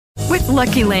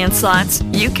Lucky Land Slots,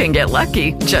 you can get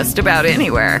lucky just about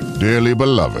anywhere. Dearly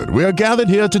beloved, we are gathered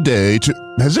here today to...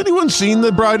 Has anyone seen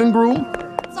the bride and groom?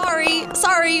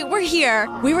 Sorry, we're here.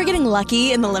 We were getting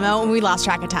lucky in the limo and we lost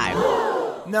track of time.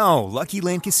 No, Lucky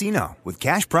Land Casino, with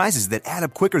cash prizes that add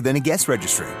up quicker than a guest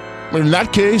registry. In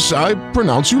that case, I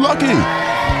pronounce you lucky.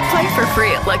 Play for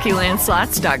free at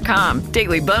LuckyLandSlots.com.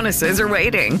 Daily bonuses are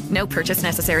waiting. No purchase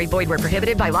necessary. Void where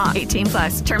prohibited by law. 18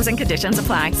 plus. Terms and conditions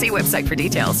apply. See website for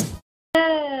details.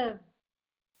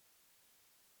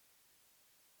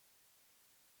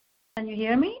 Can you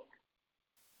hear me?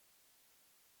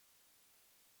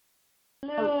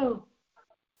 Hello.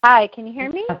 Hi, can you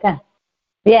hear me? Okay.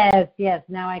 Yes,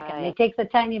 now I can. Hi. It takes a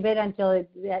tiny bit until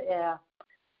it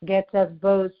gets us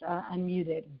both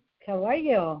unmuted. How are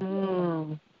you?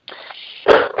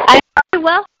 I'm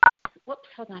well. Whoops,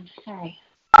 hold on. Sorry.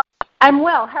 I'm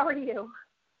well. How are you?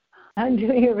 I'm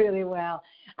doing really well.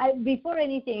 Before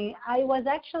anything, I was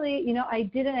actually, I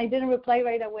didn't reply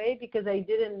right away because I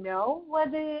didn't know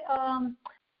what the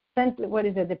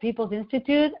People's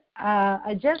Institute.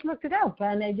 I just looked it up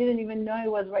and I didn't even know it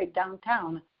was right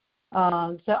downtown.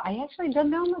 So I actually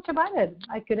don't know much about it.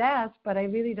 I could ask, but I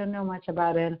really don't know much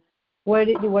about it. Were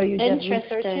you just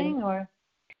researching or?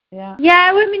 Yeah. Yeah,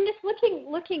 I mean, just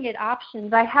looking at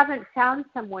options. I haven't found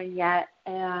someone yet,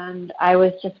 and I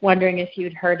was just wondering if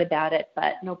you'd heard about it,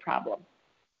 but no problem.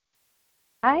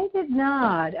 I did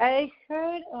not. I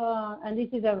heard, and this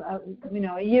is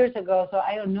years ago, so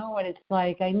I don't know what it's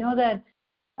like. I know that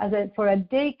for a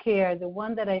daycare, the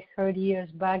one that I heard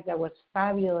years back that was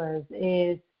fabulous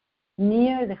is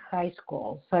near the high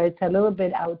school. So it's a little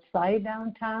bit outside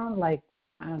downtown, like,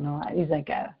 I don't know, it's like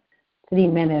a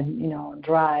 3-minute,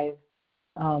 drive.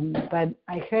 But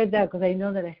I heard that because I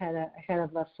know that I had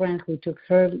a friend who took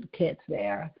her kids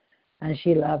there, and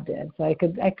she loved it. So I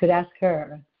could ask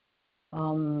her.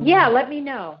 Yeah, let me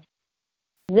know.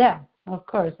 Yeah, of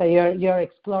course. So you're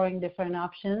exploring different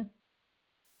options.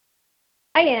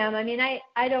 I am. I mean,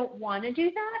 I don't want to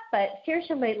do that, but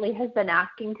Saoirse lately has been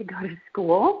asking to go to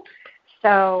school.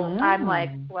 So I'm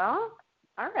like, well,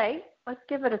 all right, let's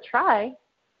give it a try.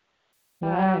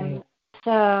 Right.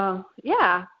 So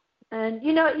yeah, and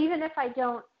even if I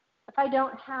don't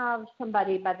have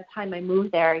somebody by the time I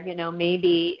move there,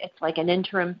 maybe it's like an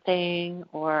interim thing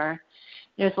or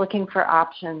just looking for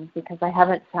options because I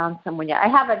haven't found someone yet. I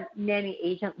have a nanny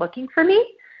agent looking for me,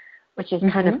 which is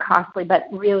kind of costly but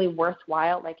really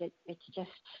worthwhile. Like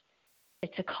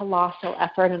it's a colossal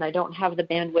effort, and I don't have the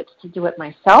bandwidth to do it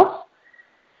myself.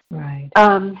 Right.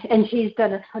 And she's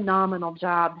done a phenomenal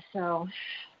job. So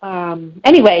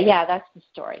anyway, yeah, that's the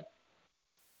story.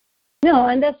 No,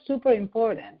 and that's super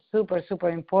important, super, super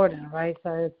important, right?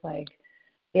 So it's like,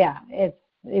 yeah,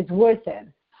 it's worth it.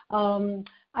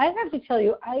 I have to tell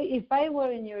you, if I were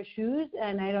in your shoes,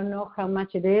 and I don't know how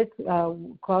much it is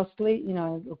costly,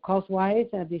 cost-wise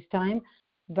at this time,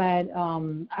 but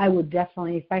I would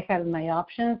definitely, if I had my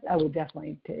options, I would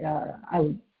definitely, I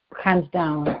would hands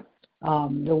down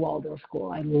the Waldorf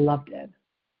school. I loved it.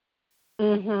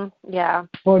 Yeah.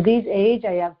 For this age,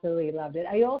 I absolutely loved it.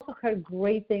 I also heard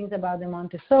great things about the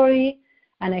Montessori,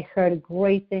 and I heard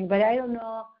great things, but I don't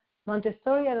know,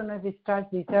 Montessori, I don't know if it starts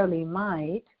this early,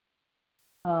 might.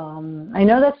 I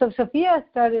know that Sophia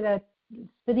started at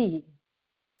 3.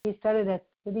 He started at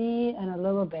 3 and a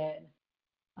little bit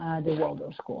the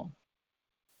Waldorf school.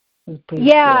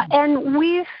 Yeah, cool. and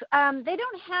we've they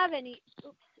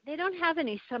don't have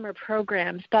any summer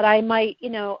programs, but I might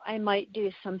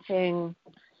do something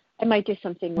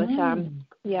with them.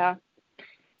 Yeah.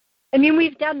 I mean,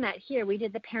 we've done that here. We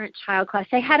did the parent-child class.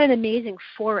 I had an amazing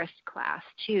forest class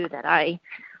too that I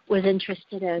was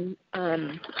interested in.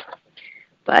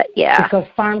 But yeah. Because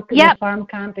the farm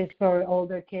camp is for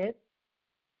older kids?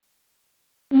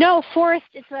 No, forest.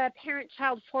 It's a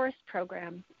parent-child forest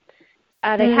program.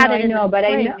 They had it in the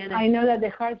spring, I know that the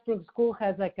Hartsbrook School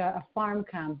has like a farm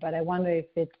camp, but I wonder if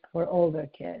it's for older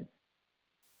kids.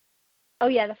 Oh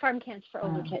yeah, the farm camp's for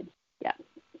older kids. Yeah.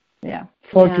 Yeah,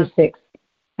 4 to 6.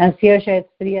 And Saoirse is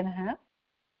 3.5?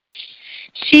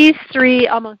 She's 3,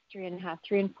 almost 3.5,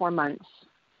 3 and 4 months.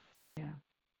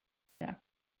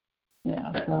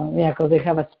 Yeah, so because they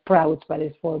have a Sprouts, but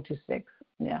it's 4 to 6.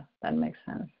 Yeah, that makes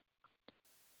sense.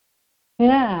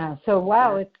 Yeah, so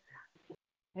wow,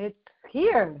 it's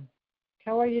here.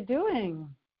 How are you doing?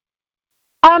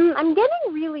 I'm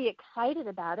getting really excited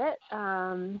about it.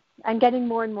 I'm getting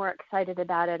more and more excited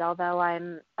about it, although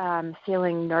I'm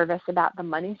feeling nervous about the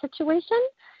money situation.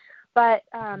 But,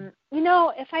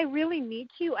 if I really need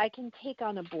to, I can take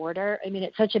on a boarder. I mean,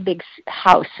 it's such a big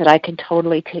house that I could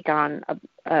totally take on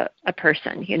a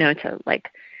person, to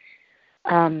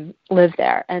live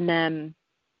there, and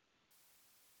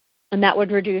that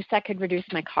could reduce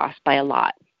my cost by a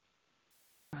lot.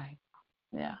 Right.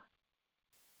 Yeah.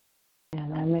 Yeah,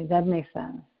 that makes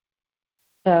sense.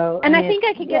 So, and I think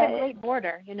I could get a great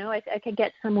boarder. I could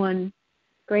get someone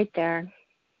great there.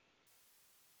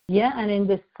 Yeah, and in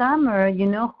the summer,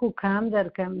 who come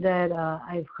that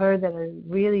I've heard that a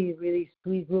really, really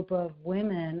sweet group of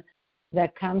women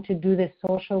that come to do the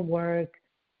social work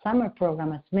summer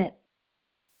program at Smith.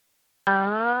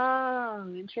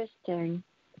 Oh, interesting.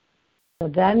 So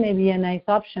that may be a nice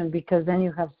option, because then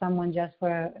you have someone just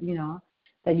for,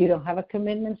 that you don't have a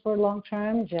commitment for long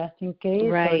term, just in case.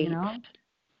 Right. Or,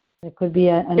 it could be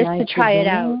a just nice to try beginning.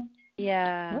 it out.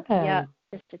 Yeah. Okay.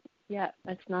 Yeah.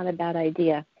 That's not a bad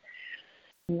idea.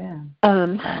 Yeah.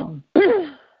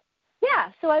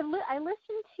 Yeah. So I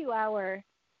listened to our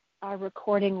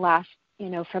recording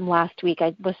from last week.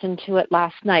 I listened to it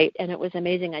last night, and it was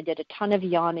amazing. I did a ton of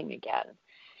yawning again.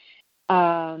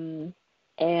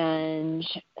 And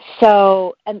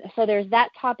so there's that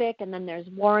topic, and then there's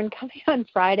Warren coming on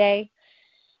Friday.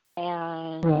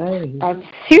 And right. I'm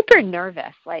super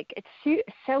nervous. Like, it's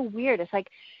so weird. It's like,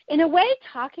 in a way,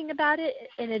 talking about it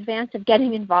in advance of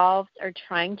getting involved or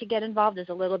trying to get involved is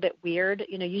a little bit weird.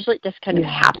 Usually it just kind of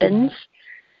happens.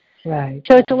 Right.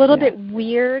 So it's a little bit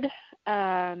weird,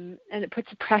 and it puts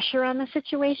pressure on the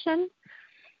situation.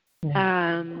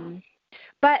 Yeah.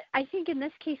 But I think in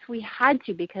this case we had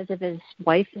to, because of the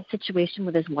situation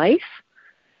with his wife.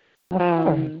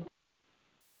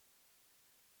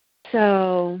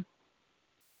 So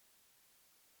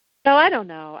I don't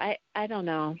know. I don't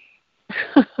know.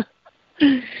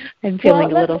 I'm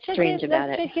feeling a little strange about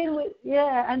it.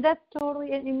 And that's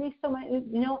totally, it makes so much,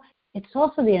 it's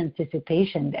also the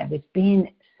anticipation that it's been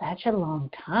such a long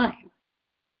time.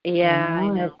 Yeah, I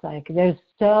know. It's like there's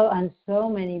so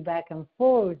many back and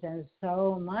forth and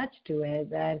so much to it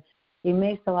that it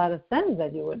makes a lot of sense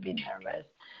that you would be nervous.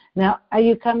 Now, are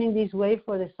you coming this way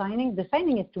for the signing? The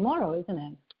signing is tomorrow, isn't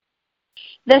it?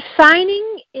 The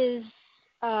signing is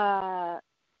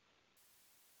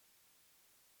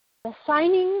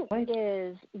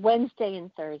Wednesday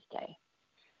and Thursday.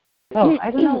 Oh, I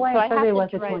don't know why I thought it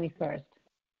was the 21st.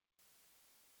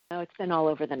 No, it's been all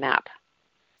over the map.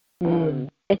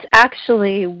 It's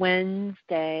actually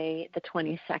Wednesday, the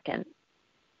 22nd.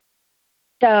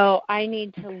 So I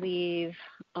need to leave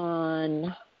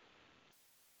on,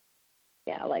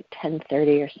 like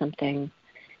 10:30 or something.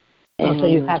 Oh, so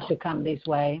you have to come this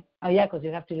way. Oh, yeah, because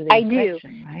you have to do the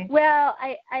inspection, right? Well,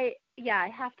 I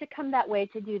have to come that way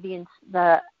to do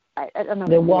the I don't know,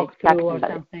 the walkthrough or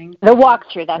something. The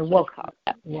walkthrough, that's what it's called.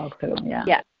 Yeah. Walkthrough, yeah.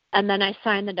 Yeah, and then I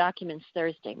sign the documents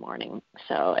Thursday morning.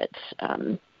 So it's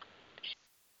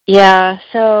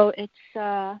so it's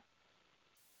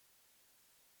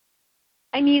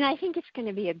I think it's going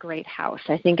to be a great house.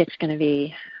 I think it's going to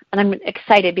be, and I'm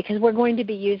excited because we're going to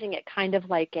be using it kind of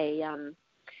like a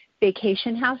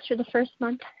vacation house for the first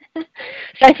month. So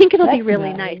I think it'll be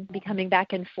really nice to be coming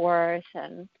back and forth,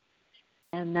 and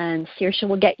then Saoirse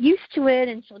will get used to it,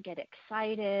 and she'll get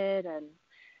excited,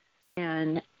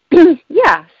 and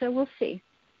so we'll see.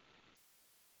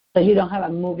 So you don't have a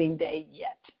moving date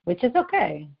yet, which is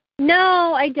okay.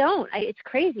 No, I don't. It's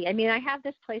crazy. I have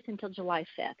this place until July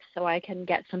 5th, so I can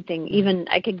get something. Even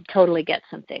I could totally get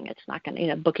something. It's not going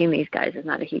to, booking these guys is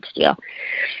not a huge deal.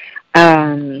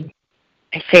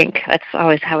 I think that's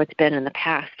always how it's been in the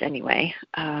past anyway.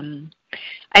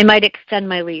 I might extend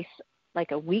my lease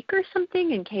like a week or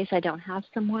something in case I don't have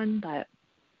someone, but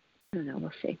I don't know.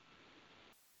 We'll see.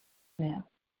 Yeah.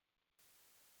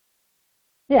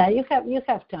 Yeah, you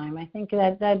have time. I think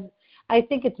I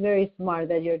think it's very smart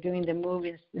that you're doing the move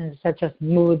in such a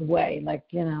smooth way, like,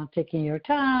 taking your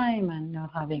time and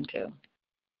not having to.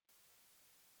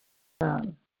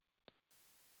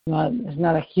 It's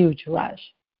not a huge rush.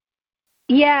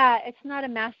 Yeah, it's not a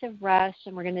massive rush,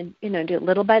 and we're going to, do it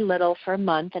little by little for a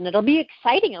month, and it'll be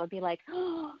exciting. It'll be like,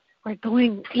 oh, we're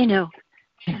going,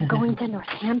 I'm going to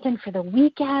Northampton for the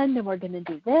weekend, and we're going to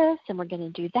do this, and we're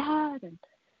going to do that,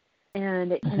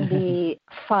 and it can be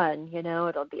fun,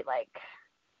 it'll be like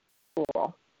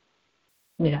cool.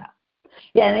 Yeah.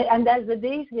 Yeah, and as the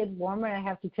days get warmer, I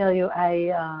have to tell you,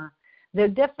 they're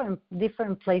different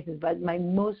places, but my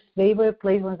most favorite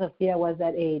place when Sophia was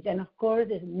that age, and of course,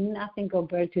 it's nothing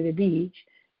compared to the beach.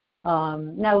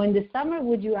 Now, in the summer,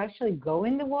 would you actually go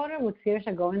in the water? Would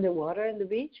Saoirse go in the water in the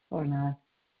beach or not?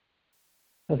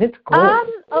 Because it's cold.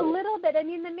 A little bit. The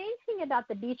main thing about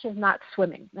the beach is not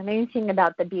swimming. The main thing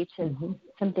about the beach is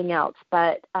something else.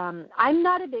 But I'm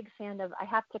not a big fan of, I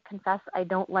have to confess, I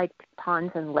don't like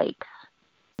ponds and lakes.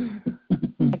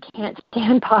 I can't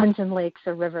stand ponds and lakes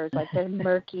or rivers. Like, they're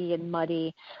murky and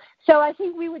muddy. So I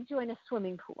think we would join a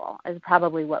swimming pool is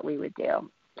probably what we would do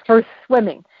for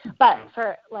swimming. But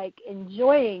for, like,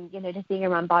 enjoying, just being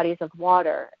around bodies of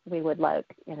water, we would like,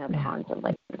 ponds and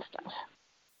lakes and stuff.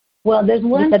 Well, there's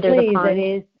one place that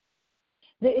is.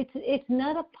 It's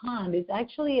not a pond. It's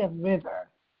actually a river.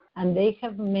 And they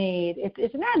have made,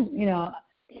 it's not,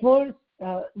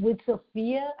 with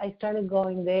Sophia, I started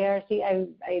going there. See, I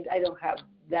don't have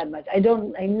that much. I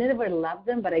never loved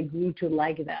them, but I grew to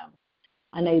like them.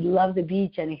 And I love the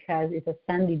beach, and it's a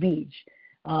sandy beach,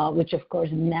 which of course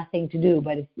nothing to do,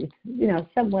 but it's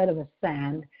somewhat of a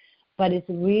sand. But it's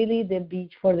really the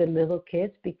beach for the little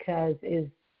kids because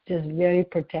it's just very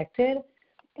protected.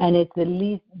 And it's the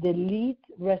lead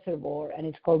reservoir, and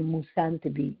it's called Musante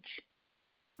Beach.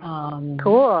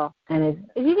 Cool. And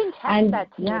if you can text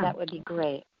that to me, that would be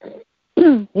great.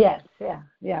 Yes,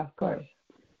 yeah, of course.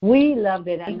 We loved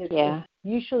it, and it's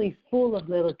usually full of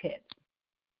little kids.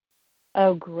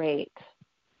 Oh, great.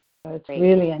 So it's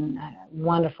really a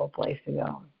wonderful place to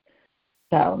go.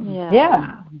 So,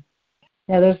 yeah,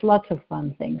 there's lots of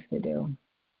fun things to do.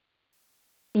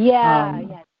 Yeah,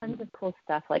 tons of cool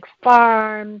stuff like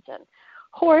farms and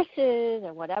horses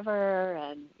or whatever,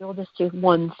 and you'll just do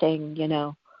one thing,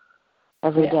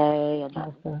 every day, and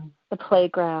the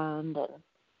playground, and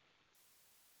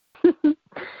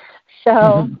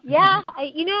so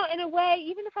in a way,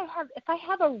 even if I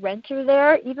have a renter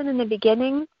there, even in the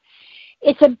beginning,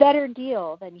 it's a better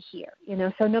deal than here,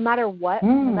 So no matter what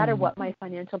my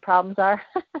financial problems are,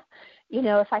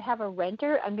 if I have a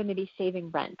renter, I'm going to be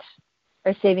saving rent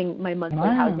or saving my monthly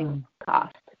housing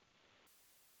cost.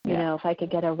 If I could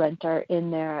get a renter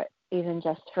in there, even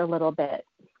just for a little bit.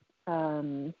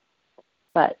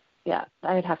 But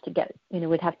I'd have to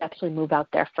we'd have to actually move out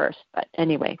there first. But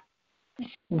anyway.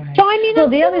 Right. So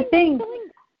the other thing.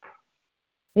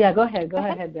 Yeah, go ahead,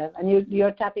 Beth. And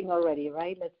you're tapping already,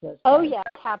 right?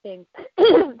 Tapping.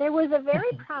 There was a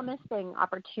very promising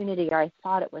opportunity, or I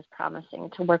thought it was promising,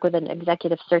 to work with an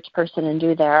executive search person and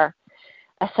do their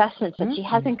assessments, but she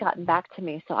hasn't gotten back to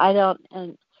me. So I don't.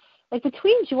 And like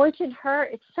between George and her,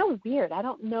 it's so weird. I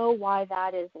don't know why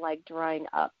that is like drying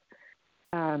up.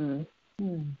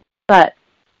 But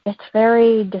it's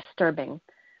very disturbing.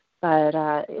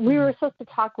 But we were supposed to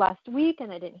talk last week,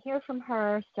 and I didn't hear from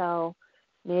her, so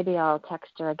maybe I'll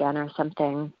text her again or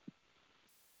something.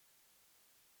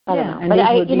 I don't know. And but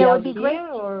it would be great.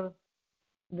 Or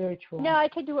virtual? No, I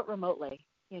could do it remotely.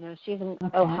 She's in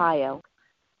Ohio.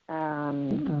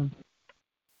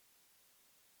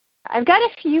 I've got a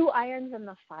few irons in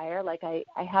the fire. Like I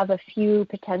have a few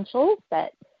potentials,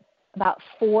 about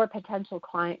 4 potential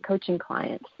coaching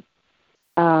clients.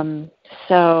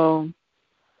 So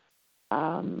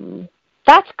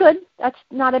that's good. That's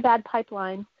not a bad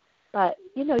pipeline. But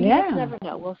you just never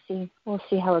know. We'll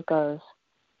see how it goes.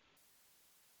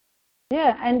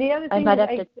 Yeah, and the other thing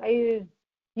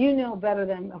you know better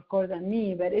than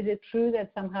me, but is it true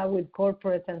that somehow with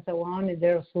corporates and so on,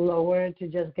 they're slower to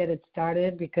just get it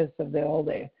started because of all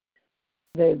the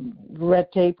red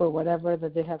tape or whatever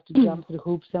that they have to jump through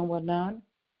hoops and whatnot?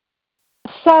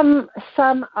 Some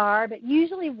are, but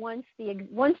usually once the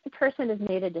person has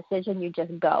made a decision, you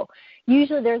just go.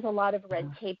 Usually there's a lot of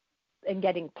red tape in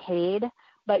getting paid,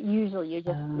 but usually you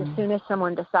just as soon as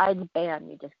someone decides, bam,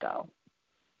 you just go.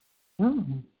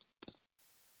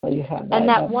 Well, you have that. And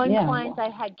that one client I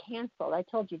had canceled, I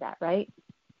told you that, right?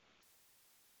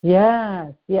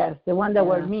 Yes, the one that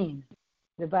were mean,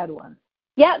 the bad one.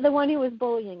 Yeah, the one who was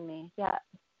bullying me. Yeah,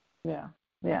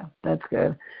 that's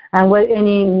good. And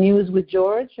any news with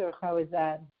George, or how is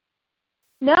that?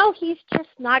 No, he's just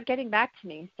not getting back to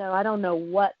me. So I don't know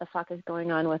what the fuck is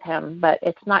going on with him, but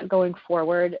it's not going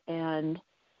forward, and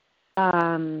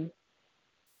I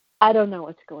don't know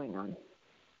what's going on.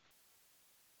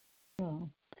 Oh.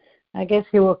 I guess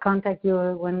he will contact you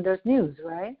when there's news,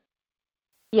 right?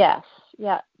 Yes,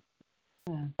 yeah.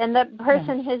 And the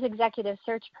person, his executive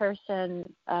search person,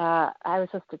 I was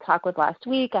supposed to talk with last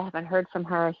week. I haven't heard from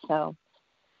her. So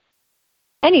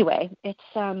anyway,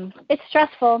 it's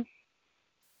stressful.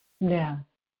 Yeah.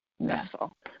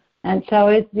 Stressful. And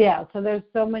so so there's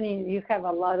so many. You have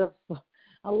a lot of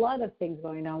things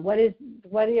going on. What do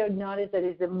you notice that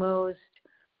is the most?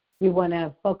 You want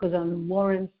to focus on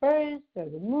Warren first, or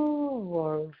the move,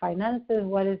 or finances?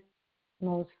 What is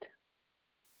most?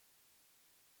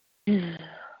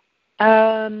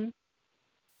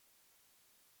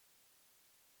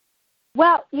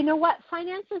 Well, you know what?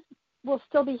 Finances will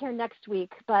still be here next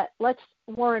week, but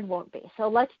Warren won't be. So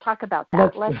let's talk about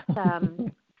that. Let's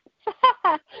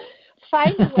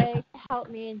find a way to help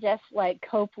me just like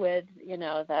cope with,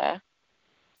 the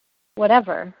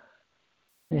whatever.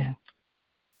 Yeah.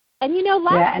 And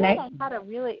last night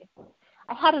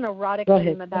I had an erotic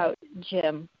dream about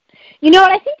Jim. You know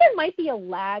what? I think there might be a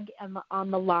lag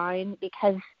on the line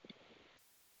because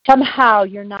somehow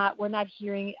we're not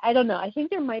hearing. I don't know. I think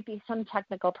there might be some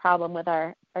technical problem with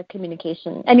our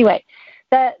communication. Anyway,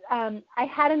 I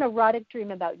had an erotic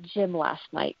dream about Jim last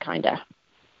night, kind of.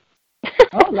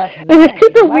 Oh, last night. It was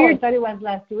super weird. weird. I thought it was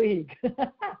last week.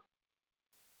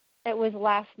 It was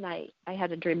last night. I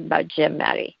had a dream about Jim,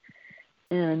 Maddie.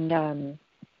 And a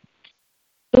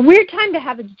weird time to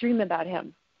have a dream about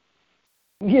him.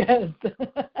 Yes.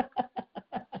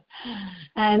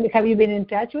 And have you been in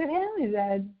touch with him? Is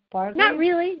that part of it? Not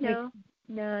really, no.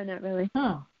 No, not really.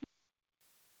 Oh.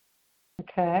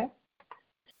 Okay.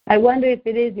 I wonder if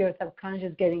it is your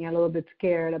subconscious getting a little bit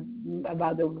scared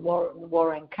about the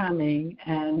war incoming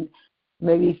and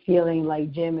maybe feeling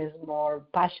like Jim is more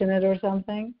passionate or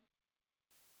something?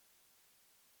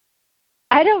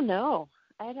 I don't know.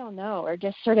 Or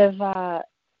just sort of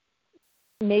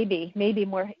maybe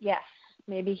more, yes.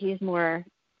 Maybe he's more,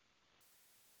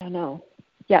 I don't know.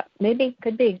 Yeah, maybe,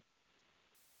 could be.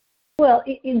 Well,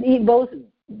 in both,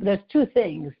 there's two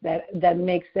things that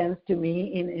make sense to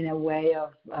me in a way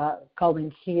of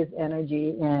calling his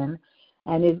energy in.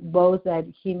 And it's both that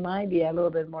he might be a little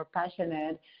bit more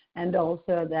passionate and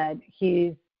also that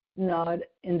he's not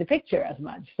in the picture as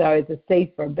much. So it's a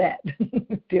safer bet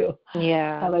to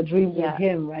have a dream with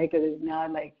him, right? Because it's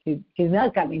not like he's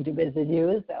not coming to visit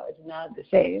you, so it's not the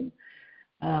same.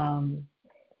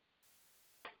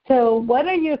 So what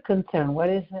are your concerns? What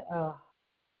is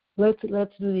let's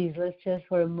do these. Let's just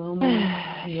for a moment,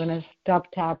 I'm going to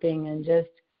stop tapping and just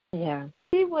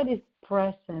see what is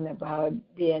present about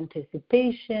the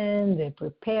anticipation, the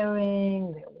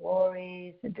preparing, the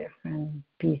worries, the different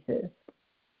pieces.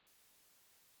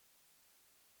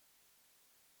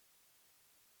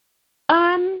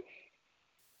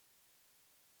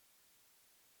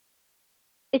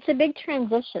 It's a big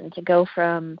transition to go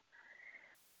from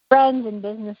friends and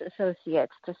business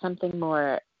associates to something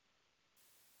more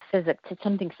physical,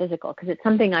 because it's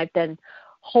something I've been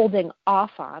holding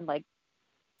off on, like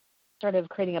sort of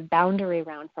creating a boundary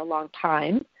around for a long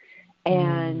time,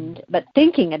 but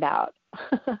thinking about,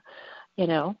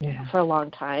 for a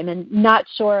long time, and not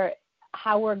sure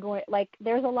how we're going. Like,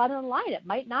 there's a lot on the line. It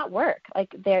might not work.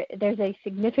 Like, there's a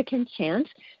significant chance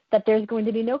that there's going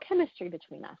to be no chemistry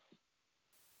between us.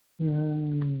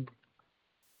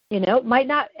 It might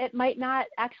not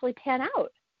actually pan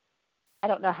out. I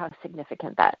don't know how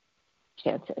significant that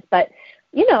chance is, but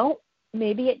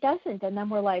maybe it doesn't, and then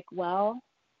we're like, well,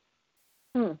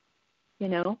 and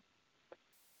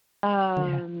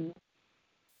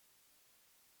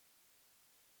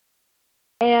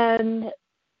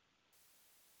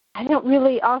I don't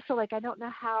really also, I don't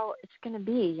know how it's going to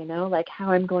be,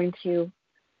 how I'm going to.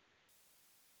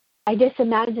 I just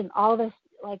imagine all this,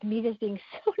 me just being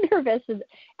so nervous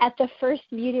at the first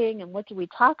meeting, and what do we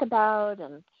talk about,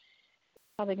 and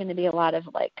probably going to be a lot of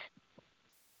I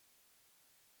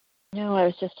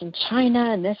was just in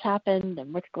China and this happened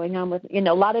and what's going on with, a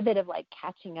lot of bit of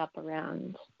catching up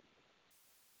around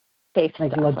safe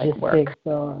stuff, logistics work.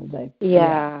 Or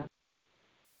Yeah.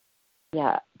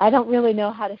 I don't really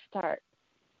know how to start.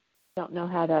 I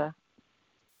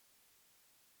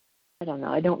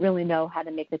don't really know how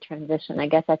to make the transition. I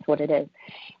guess that's what it is.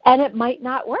 And it might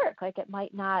not work. It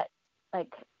might not, there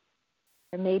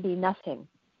may be nothing.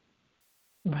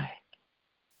 Right.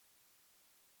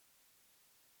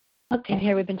 Okay. And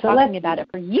here we've been talking about it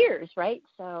for years, right?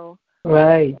 So.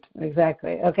 Right.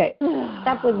 Exactly. Okay.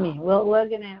 Stop with me. We're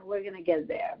gonna get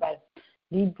there. But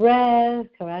deep breath.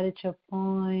 Come out at your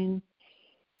point.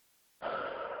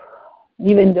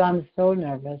 Even though I'm so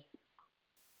nervous.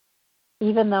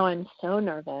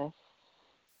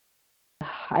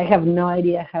 I have no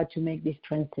idea how to make this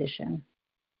transition.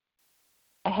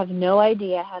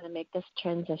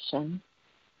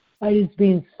 But it's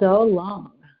been so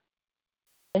long.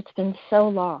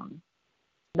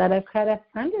 That I've had a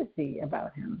fantasy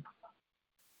about him.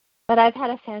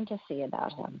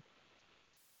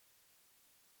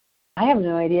 I have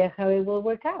no idea how it will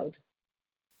work out.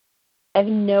 I have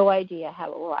no idea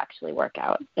how it will actually work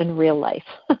out in real life.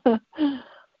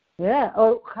 Yeah.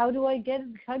 Or how do I get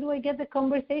the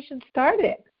conversation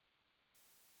started?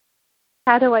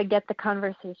 How do I get the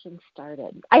conversation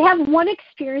started? I have one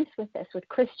experience with this with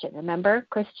Christian. Remember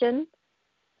Christian?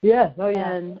 Yes. Oh,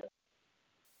 yeah. And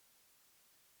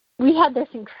we had this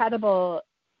incredible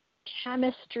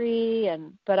chemistry,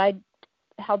 but I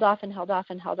held off. And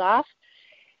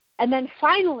then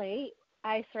finally,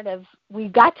 we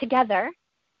got together,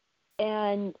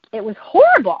 and it was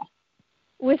horrible.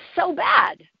 It was so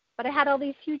bad. But I had all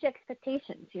these huge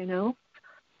expectations, you know?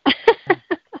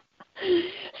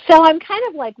 So I'm kind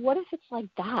of like, what if it's like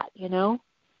that, you know?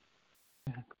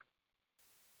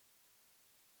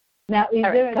 Now, is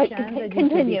there a chance that you could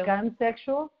continue. become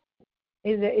sexual?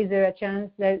 Is there a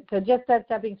chance that, so just start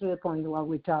tapping through the point while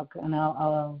we talk, and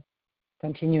I'll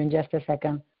continue in just a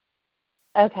second.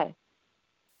 Okay.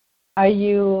 Are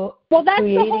you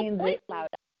creating the whole point, Laura.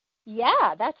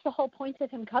 Yeah, that's the whole point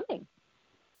of him coming.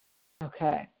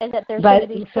 Okay. And that there's going to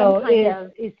be some kind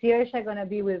of... Is Saoirse going to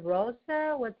be with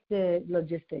Rosa? What's the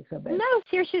logistics of it? No,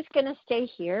 Saoirse's going to stay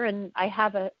here, and I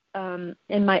have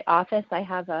in my office, I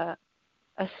have a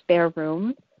spare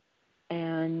room,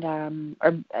 and I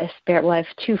have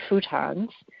 2 futons.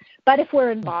 But if we're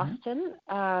in Boston,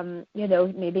 you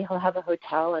know, maybe he'll have a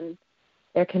hotel, and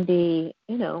there can be,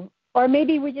 you know, or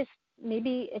maybe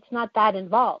it's not that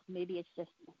involved. Maybe it's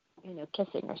just, you know,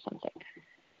 kissing or something.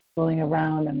 Fooling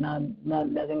around and not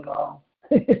letting go.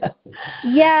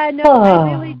 Yeah, no,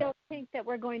 I really don't think that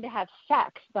we're going to have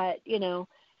sex, but, you know,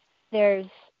 I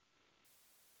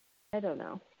don't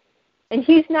know. And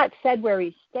he's not said where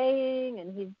he's staying,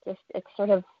 and it's sort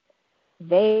of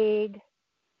vague.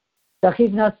 So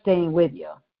he's not staying with you?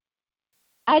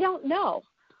 I don't know.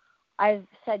 I've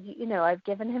said, you know, I've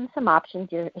given him some options.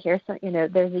 Here's some, you know,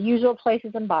 there's the usual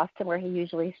places in Boston where he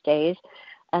usually stays.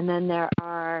 And then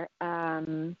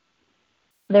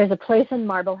there's a place in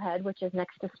Marblehead, which is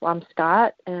next to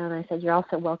Swampscott. And I said, you're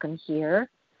also welcome here.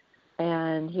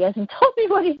 And he hasn't told me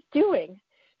what he's doing.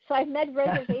 So I've made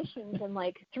reservations in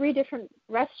like 3 different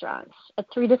restaurants at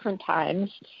 3 different times.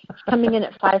 He's coming in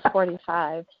at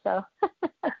 5:45. So I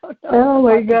don't know. Oh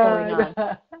my God.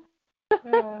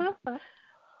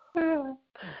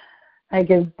 I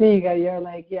can see that you're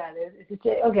like, yeah,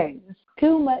 okay, it's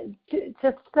too much,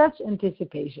 just such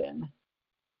anticipation.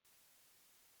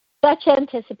 Such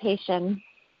anticipation.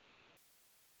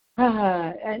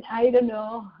 And I don't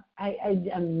know,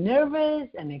 I'm nervous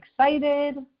and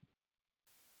excited.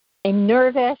 I'm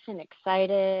nervous and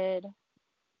excited.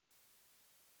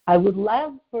 I would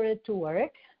love for it to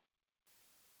work.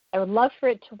 But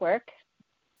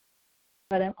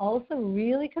I'm also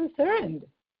really concerned.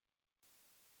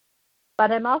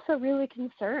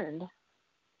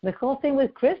 The whole thing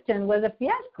with Christian was a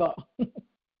fiasco.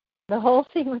 The whole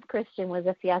thing with Christian was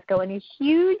a fiasco and a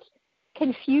huge,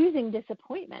 confusing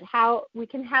disappointment. How we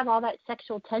can have all that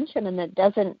sexual tension and it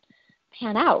doesn't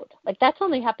pan out. Like, that's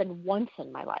only happened once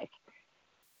in my life.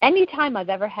 Anytime I've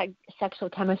ever had sexual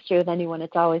chemistry with anyone,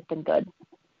 it's always been good.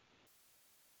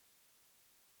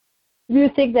 Do you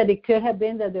think that it could have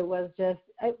been that it was just,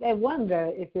 I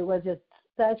wonder if it was just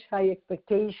such high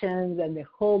expectations and the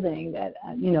holding that,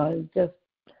 you know,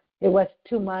 it was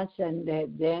too much and they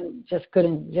then just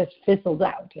fizzled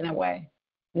out in a way.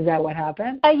 Is that what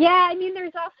happened? Yeah, I mean,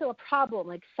 there's also a problem.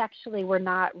 Like, sexually, we're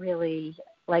not really,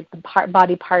 like, the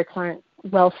body parts aren't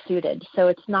well suited. So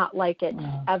it's not like it's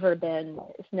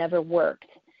it's never worked.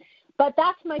 But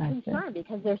that's my concern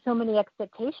because there's so many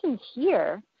expectations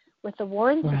here with the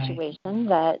Warren situation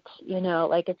that, you know,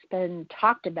 like, it's been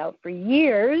talked about for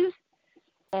years.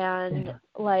 And,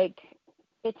 like,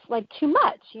 it's, like, too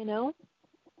much, you know?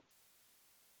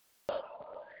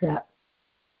 Yeah.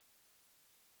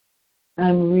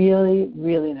 I'm really,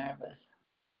 really nervous.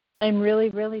 I'm really,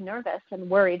 really nervous and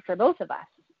worried for both of us.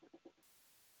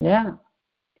 Yeah.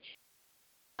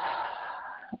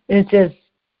 It's just,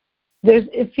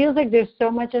 it feels like there's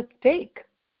so much at stake.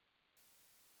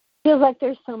 Feels like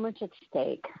there's so much at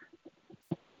stake.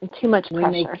 And too much pressure.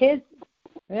 We make kids.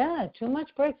 Yeah, too much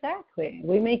exactly.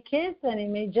 We make kids and it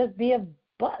may just be a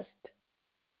bust.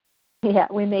 Yeah,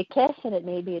 we may kiss and it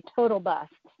may be a total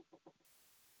bust.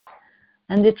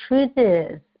 And the truth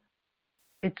is,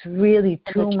 it's really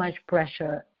too much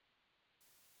pressure.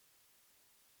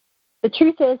 The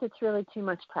truth is, it's really too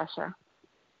much pressure.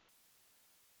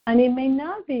 And it may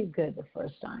not be good the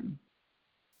first time.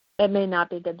 It may not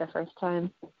be good the first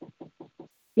time.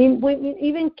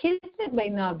 Even kissing may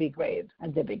not be great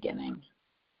at the beginning.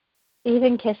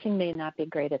 Even kissing may not be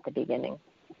great at the beginning.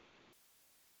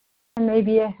 And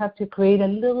maybe I have to create a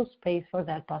little space for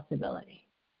that possibility.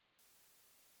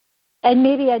 And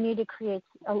maybe I need to create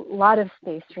a lot of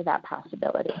space for that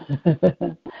possibility.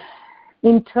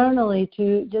 Internally,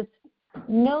 to just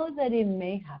know that it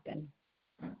may happen.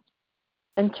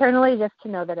 Internally, just to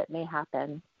know that it may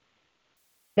happen.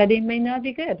 That it may not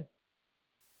be good.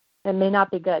 It may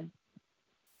not be good.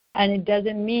 And it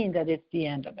doesn't mean that it's the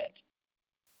end of it.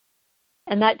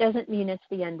 And that doesn't mean it's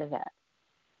the end of it.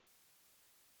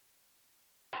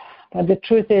 But the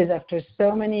truth is, after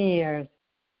so many years,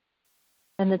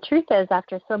 And the truth is,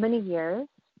 after so many years,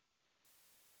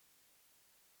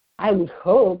 I would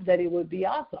hope that it would be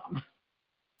awesome.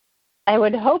 I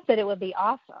would hope that it would be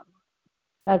awesome.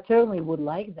 I certainly would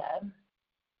like that.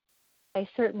 I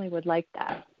certainly would like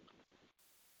that.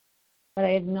 But I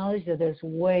acknowledge that there's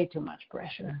way too much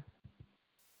pressure.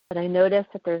 But I notice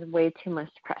that there's way too much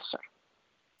pressure.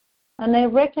 And I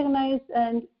recognize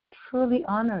and truly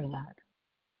honor that.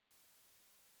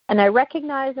 And I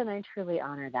recognize and I truly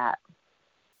honor that.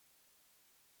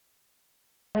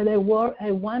 And I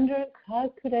wonder,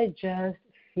 how could I just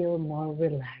feel more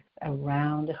relaxed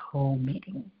around the whole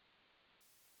meeting?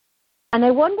 And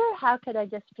I wonder, how could I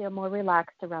just feel more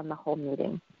relaxed around the whole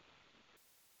meeting?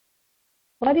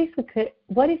 What if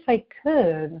I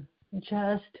could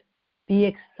just be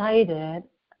excited?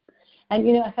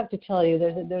 And, I have to tell you,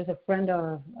 there's a friend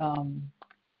or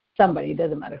somebody,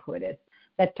 doesn't matter who it is,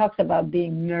 that talks about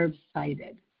being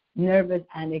nerve-sighted, nervous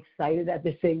and excited at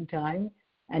the same time.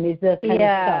 And it's the kind of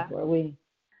stuff where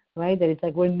right, that it's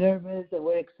like we're nervous and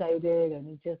we're excited, and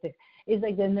it's just it's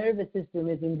like the nervous system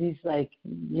is in this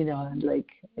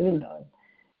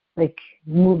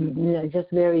movement, just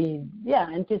very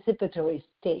anticipatory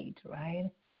state,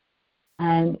 right?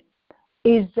 And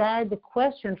is that the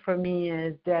question for me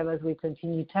is, Deb, as we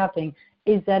continue tapping,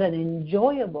 is that an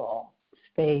enjoyable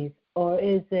space, or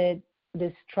is it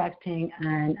distracting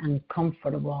and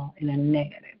uncomfortable in a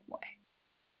negative way?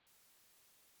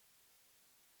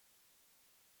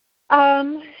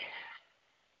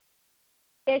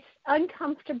 It's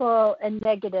uncomfortable and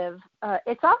negative.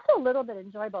 It's also a little bit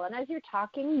enjoyable. And as you're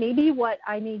talking, maybe what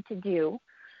I need to do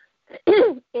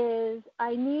is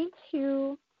I need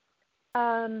to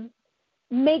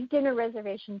make dinner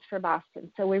reservations for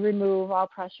Boston, so we remove all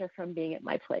pressure from being at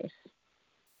my place.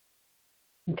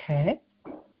 Okay.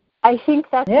 I think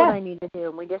that's what I need to do.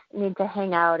 And we just need to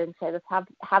hang out and say, let's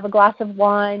have a glass of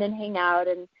wine and hang out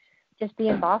and just be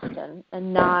in Boston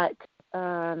and not,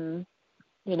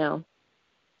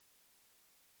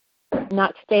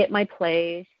 not stay at my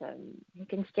place, and he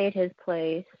can stay at his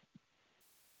place.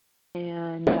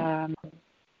 And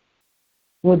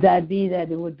would that be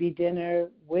that it would be dinner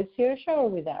with Saoirse or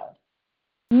without?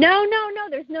 No,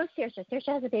 there's no Saoirse. Saoirse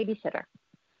has a babysitter.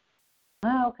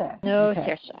 Oh, okay. No, okay.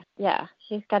 Saoirse. Yeah,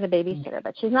 she's got a babysitter,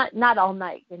 but she's not all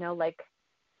night, like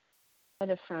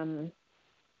kind of from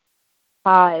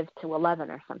 5 to 11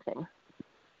 or something.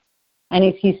 And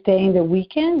is he staying the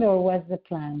weekend, or what's the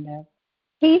plan there?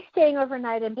 He's staying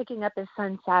overnight and picking up his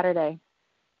son Saturday.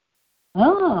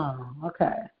 Oh,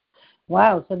 okay.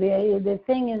 Wow. So the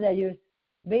thing is that you're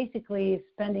basically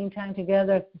spending time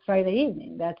together Friday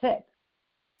evening. That's it.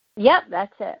 Yep,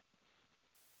 that's it.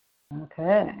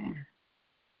 Okay.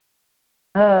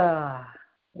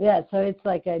 So it's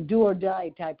like a do or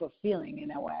die type of feeling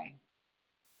in a way.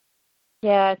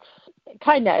 Yeah,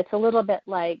 it's a little bit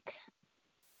like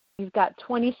you've got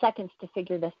 20 seconds to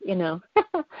figure this,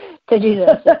 to do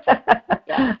this.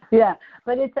 Yeah,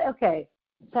 but it's okay.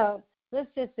 So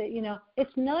let's just say,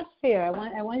 it's not fair.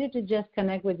 I want you to just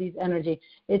connect with this energy.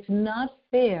 It's not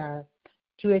fair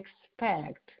to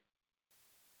expect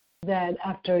that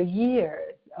after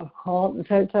years of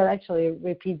so actually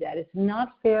repeat that. It's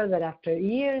not fair that after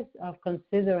years of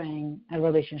considering a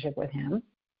relationship with him,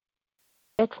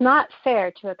 it's not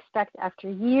fair to expect after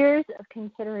years of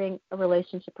considering a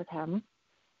relationship with him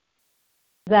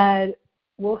that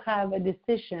we'll have a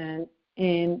decision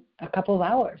in a couple of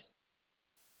hours.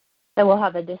 That we'll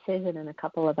have a decision in a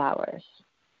couple of hours.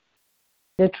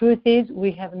 The truth is,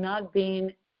 we have not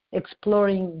been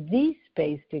exploring this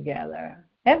space together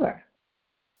ever.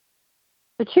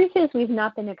 The truth is, we've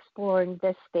not been exploring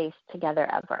this space together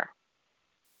ever.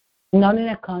 Not in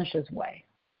a conscious way.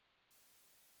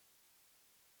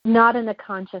 Not in a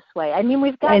conscious way. I mean,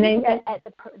 we've gotten at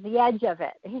the edge of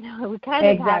it. We kind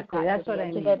of exactly. That's what I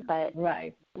mean. It, but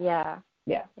right. Yeah.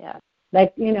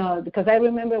 Like, because I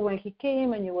remember when he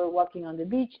came and you were walking on the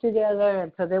beach together,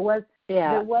 and so there was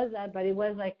that, but it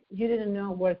was like you didn't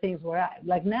know where things were at.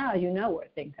 Like now you know where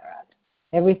things are at.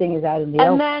 Everything is out in the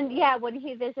open. And then, when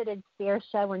he visited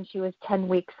Saoirse when she was 10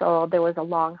 weeks old, there was a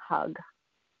long hug.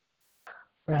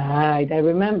 Right, I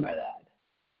remember that.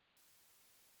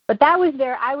 But I was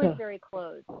very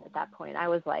close at that point. I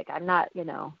was like, I'm not,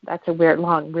 that's a weird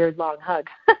long hug.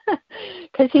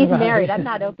 Because he's married. I'm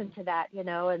not open to that,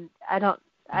 and I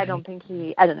don't think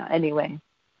I don't know, anyway.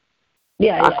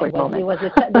 Yeah, awkward moment. It was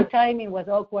the timing was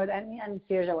awkward, and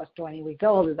Saoirse was 20 weeks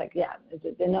old. It's like,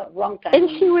 the wrong time. And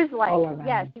she was like,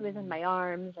 she was in my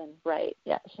arms, and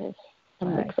she was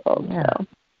 10 weeks old. Yeah.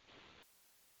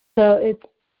 So it's,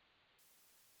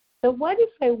 So what if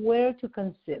I were to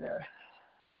consider?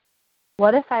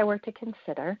 What if I were to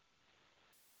consider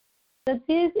That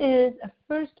this is a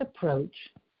first approach.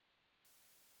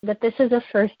 That this is a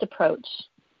first approach.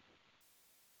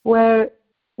 Where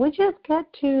we just get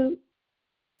to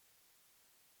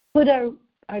put our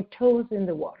toes in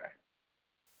the water.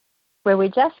 Where we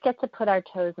just get to put our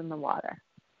toes in the water.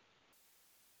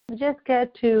 We just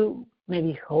get to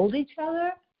maybe hold each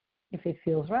other if it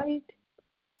feels right.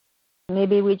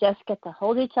 Maybe we just get to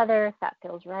hold each other if that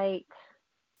feels right.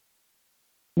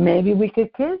 Maybe we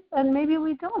could kiss and maybe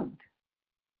we don't.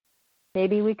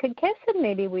 Maybe we could kiss and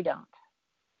maybe we don't.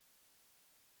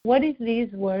 What if these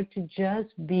were to just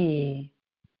be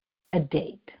a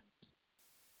date?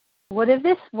 What if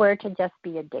this were to just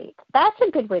be a date? That's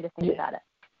a good way to think about it.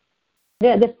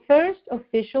 Yeah, the first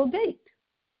official date.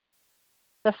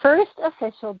 The first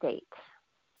official date.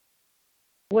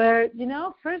 Where,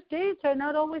 first dates are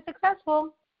not always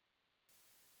successful.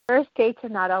 First dates are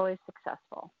not always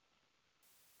successful.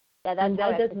 Yeah, that's and how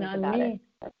that I does think not about mean it.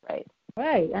 That's right.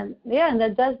 Right, and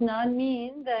that does not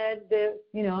mean that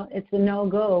it's a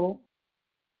no-go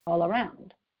all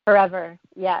around. Forever.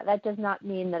 Yeah, that does not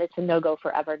mean that it's a no-go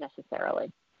forever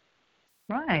necessarily.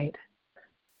 Right.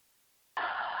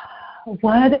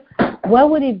 What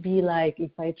would it be like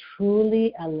if I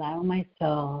truly allow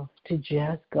myself to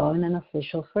just go on an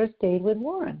official first date with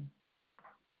Warren?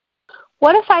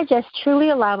 What if I just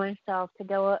truly allow myself to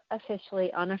go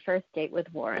officially on a first date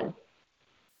with Warren?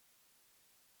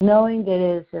 Knowing that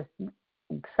it's just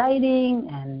exciting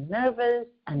and nervous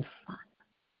and fun.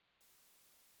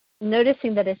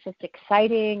 Noticing that it's just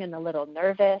exciting and a little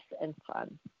nervous and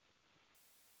fun.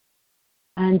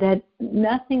 And that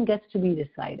nothing gets to be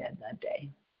decided that day.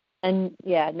 And,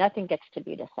 yeah, nothing gets to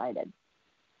be decided.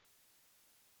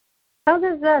 How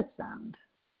does that sound?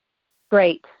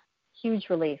 Great.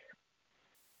 Huge relief.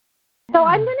 So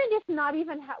I'm going to just not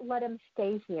even let him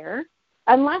stay here.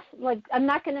 Unless, I'm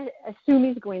not going to assume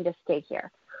he's going to stay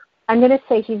here. I'm going to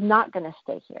say he's not going to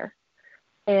stay here.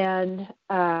 And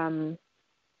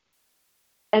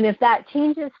if that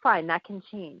changes, fine, that can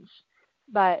change.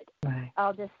 But right.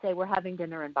 I'll just say we're having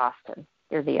dinner in Boston,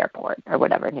 near the airport or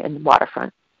whatever, in the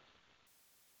waterfront.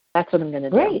 That's what I'm going to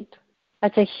do. Great.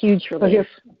 That's a huge relief.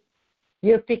 So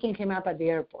you're picking him up at the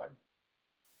airport.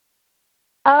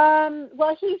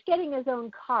 Well, he's getting his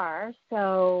own car,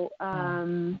 so,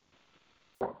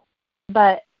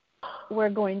 but we're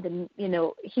going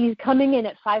to, he's coming in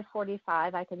at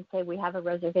 5:45. I can say we have a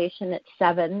reservation at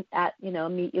 7 at,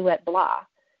 meet you at blah,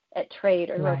 at Trade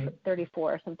or right.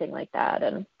 34 or something like that.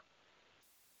 And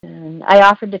I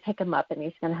offered to pick him up, and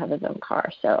he's going to have his own car.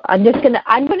 So I'm going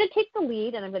to take the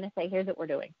lead, and I'm going to say, here's what we're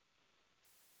doing.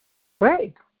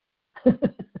 Great.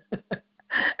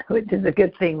 Which is a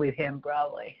good thing with him,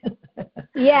 probably.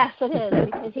 Yes, it is,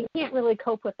 because he can't really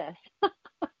cope with this.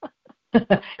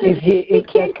 he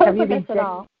can't cope with this at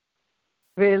all.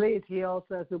 Really? Is he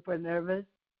also super nervous?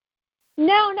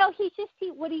 No,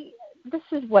 this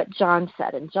is what John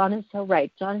said, and John is so right.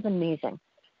 John is amazing.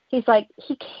 He's like,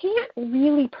 he can't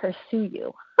really pursue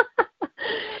you.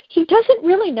 He doesn't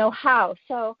really know how.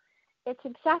 So it's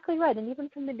exactly right. And even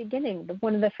from the beginning,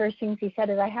 one of the first things he said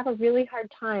is, I have a really hard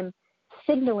time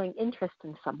signaling interest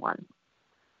in someone.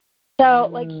 So,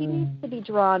 he needs to be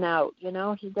drawn out,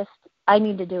 I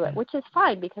need to do it, which is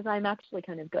fine because I'm actually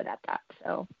kind of good at that.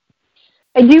 So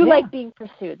I do like being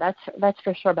pursued. That's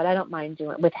for sure, but I don't mind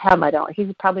doing it. With him, I don't.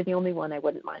 He's probably the only one I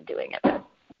wouldn't mind doing it with.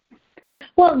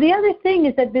 Well, the other thing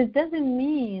is that this doesn't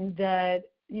mean that,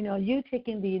 you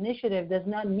taking the initiative does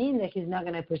not mean that he's not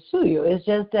going to pursue you. It's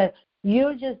just that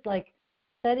you're just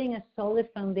setting a solid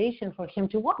foundation for him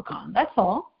to walk on. That's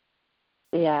all.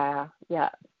 Yeah.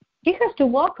 He has to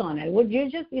walk on it. Would you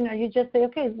just, you just say,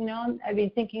 okay, I've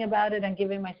been thinking about it and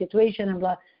given my situation and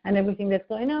blah and everything that's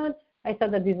going on. I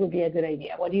thought that this would be a good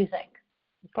idea. What do you think?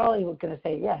 Probably we're going to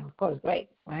say, yeah, of course, great,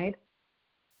 right?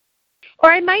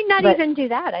 Or I might not even do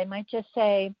that. I might just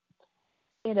say,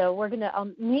 we're going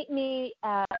to meet me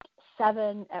at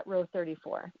 7 at row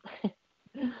 34.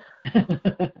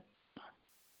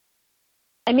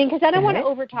 I mean, because I don't want to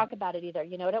over-talk about it either. I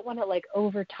don't want to,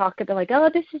 over-talk about, oh,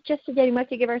 this is just a day. We have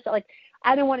to give ourselves,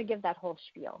 I don't want to give that whole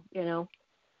spiel,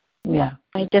 Yeah.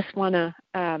 I just want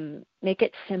to make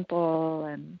it simple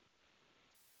and...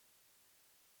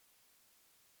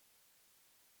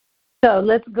 So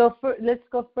let's go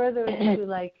further into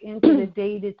the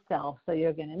date itself. So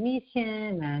you're going to meet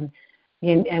him, and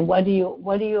what are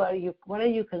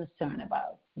you concerned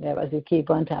about? There, as you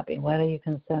keep on tapping, what are you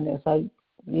concerned about? So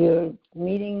you're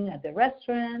meeting at the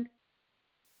restaurant.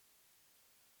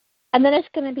 And then it's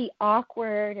going to be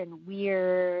awkward and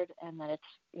weird, and then it's,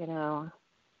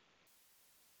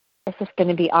 it's just going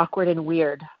to be awkward and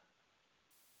weird.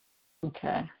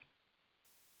 Okay.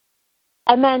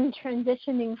 And then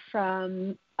transitioning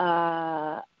from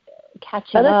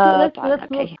catching up.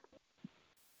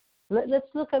 Let's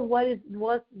look at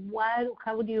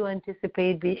how would you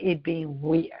anticipate it being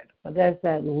weird? What does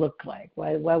that look like?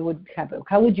 What would happen?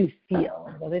 How would you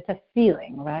feel? Well, it's a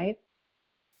feeling, right?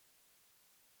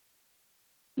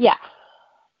 Yeah.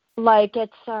 Like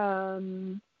it's,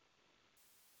 we're,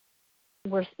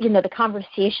 the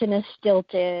conversation is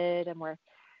stilted and we're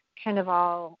kind of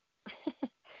all,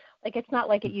 like it's not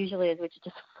like it usually is, which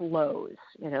just flows,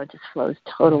 it just flows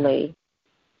totally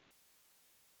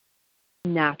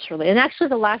naturally. And actually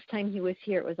the last time he was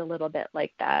here, it was a little bit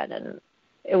like that. And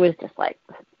it was just like,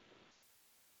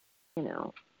 it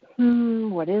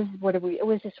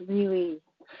was just really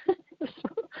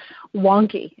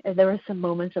wonky. There were some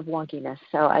moments of wonkiness.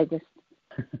 So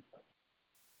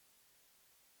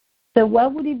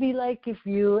what would it be like if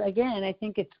you, again, I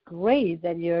think it's great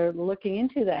that you're looking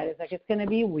into that. It's like it's going to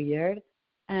be weird.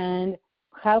 And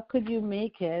how could you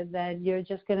make it that you're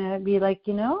just going to be like,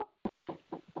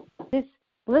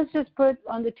 let's just put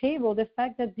on the table the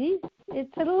fact that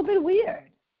it's a little bit weird.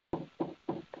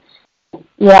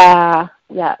 Yeah.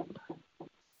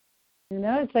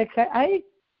 It's like I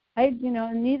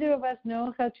neither of us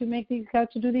know how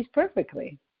to do these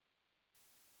perfectly.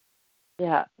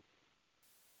 Yeah.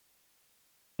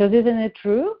 Because isn't it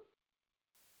true?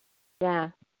 Yeah.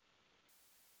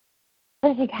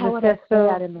 I think how would I say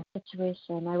that in this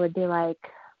situation? I would be like,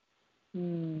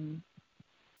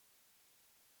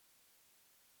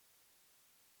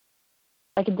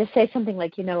 I could just say something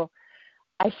like, I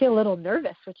feel a little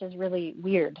nervous, which is really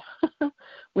weird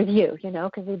with you,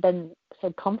 because we've been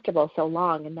so comfortable so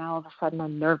long, and now all of a sudden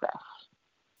I'm nervous.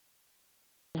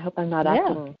 I hope I'm not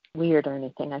acting weird or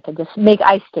anything. I could just make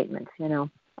I statements,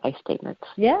 I statements.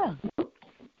 Yeah,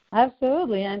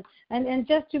 absolutely. And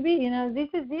just to be, this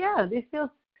feels,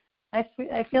 I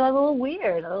feel a little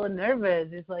weird, a little nervous.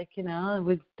 It's like,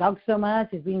 we've talked so much,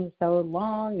 it's been so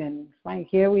long, and fine,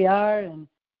 here we are, and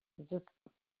it's just,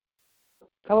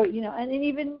 and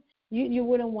even you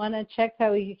wouldn't want to check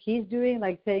how he's doing,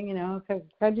 like saying,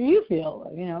 how do you feel?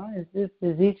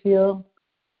 Does he feel?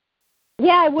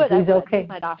 Yeah, I would. Okay. I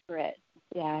might offer it.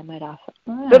 Yeah, I might offer.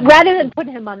 But rather than put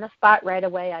him on the spot right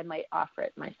away, I might offer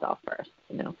it myself first.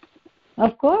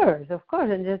 Of course,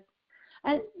 and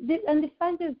the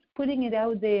fact that putting it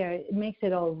out there, it makes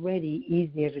it already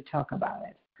easier to talk about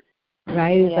it,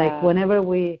 right? It's like whenever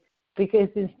because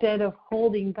instead of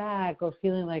holding back or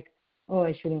feeling like, oh,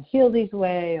 I shouldn't feel this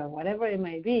way or whatever it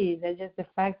might be, that's just the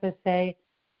fact to say,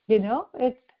 it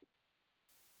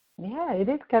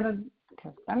is kind of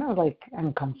like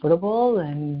uncomfortable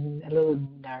and a little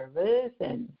nervous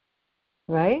and,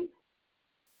 right?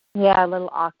 Yeah, a little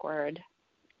awkward.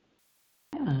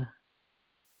 Yeah.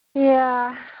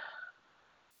 Yeah.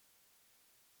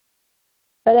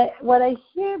 But what I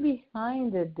hear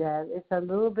behind it, Deb, is a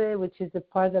little bit, which is the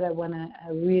part that I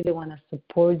really want to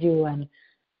support you and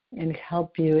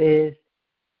help you, is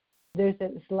there's a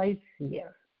slight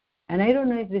fear. And I don't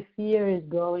know if the fear is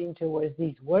going towards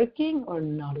these working or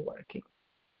not working.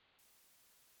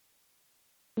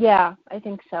 Yeah, I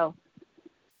think so.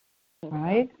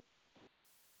 Right?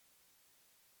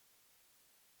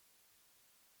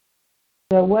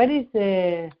 So what is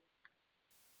the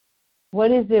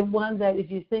one that,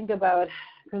 if you think about,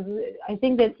 because I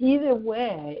think that either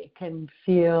way it can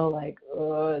feel like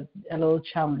a little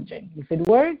challenging. If it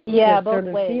works, both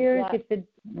ways. Fears, Yeah. if it,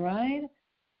 right?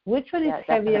 Which one is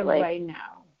definitely heavier right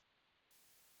now?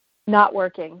 Not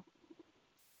working.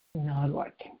 Not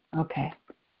working. Okay.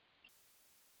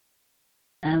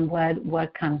 And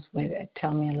what comes with it?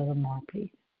 Tell me a little more,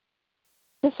 please.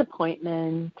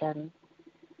 Disappointment and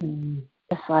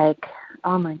just like,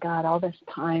 oh my God, all this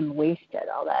time wasted,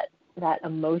 all that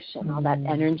emotion, all that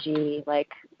energy, like,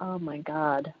 oh my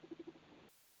God.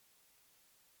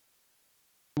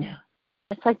 Yeah.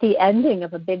 It's like the ending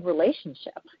of a big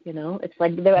relationship, It's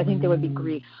like I think there would be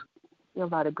grief, a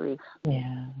lot of grief.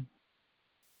 Yeah.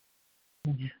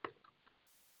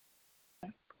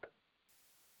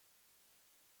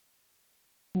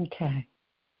 Okay.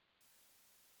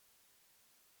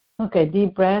 Okay,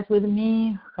 deep breath with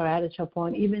me, Karate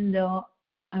Chopon, even though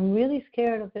I'm really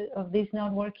scared of this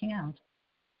not working out.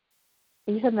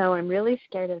 Even though I'm really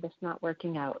scared of this not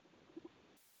working out.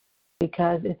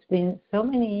 Because it's been so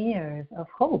many years of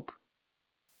hope.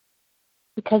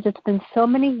 Because it's been so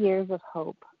many years of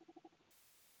hope.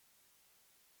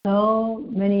 So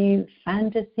many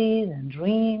fantasies and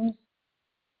dreams.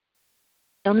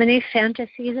 So many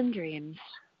fantasies and dreams.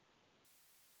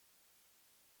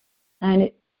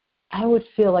 And I would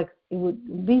feel like it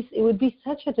would be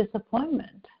such a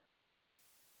disappointment.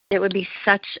 It would be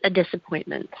such a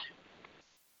disappointment.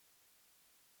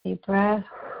 Deep breath.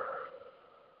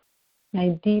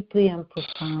 I deeply and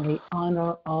profoundly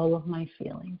honor all of my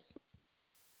feelings.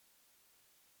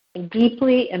 I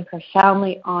deeply and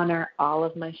profoundly honor all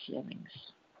of my feelings.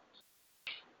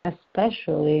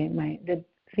 Especially the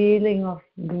feeling of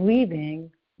grieving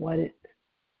what it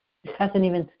hasn't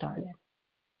even started.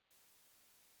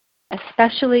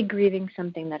 Especially grieving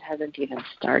something that hasn't even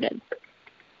started.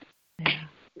 Yeah.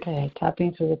 Okay,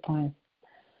 tapping through the points.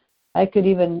 I could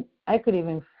even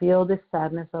feel the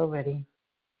sadness already.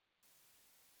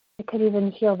 I could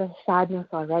even feel the sadness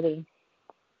already.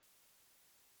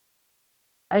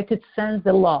 I could sense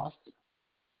the loss.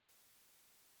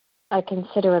 I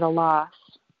consider it a loss.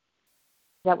 Is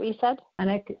that what you said?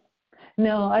 And I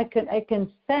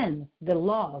can sense the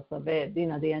loss of it. The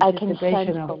anticipation I can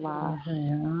sense of the loss.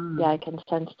 Yeah. Yeah, I can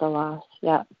sense the loss.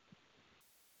 Yeah.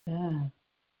 Yeah.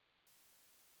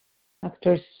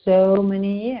 After so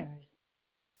many years.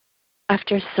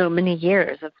 After so many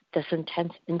years of this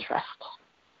intense interest.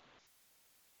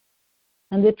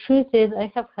 And the truth is,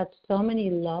 I have had so many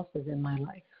losses in my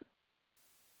life.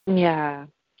 Yeah.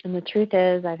 And the truth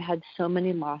is, I've had so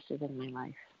many losses in my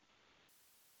life.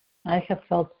 I have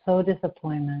felt so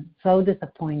disappointed.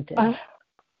 I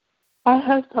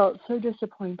have felt so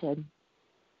disappointed.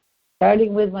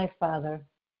 Starting with my father.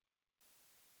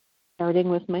 And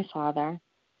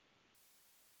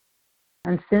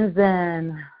since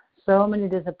then, so many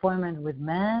disappointments with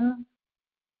men.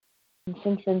 And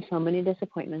since then, so many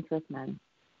disappointments with men.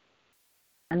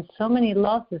 And so many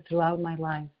losses throughout my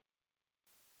life.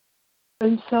 I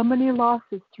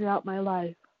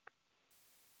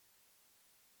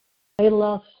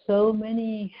lost so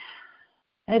much.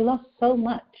 I lost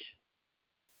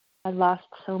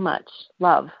so much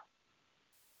love.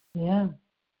 Yeah.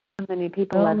 So many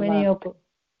people I've loved.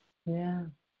 Yeah.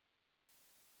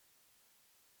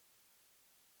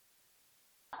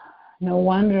 No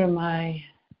wonder my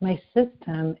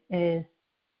system is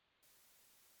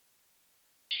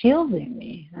shielding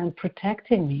me and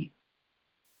protecting me.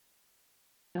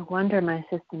 No wonder my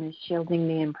system is shielding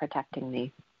me and protecting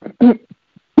me.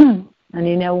 And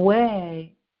in a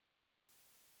way,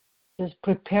 just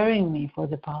preparing me for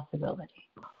the possibility.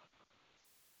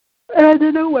 And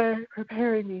in a way,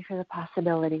 preparing me for the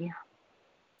possibility.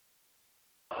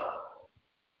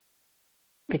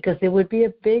 Because it would be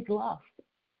a big loss.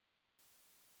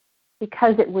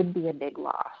 Because it would be a big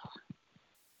loss.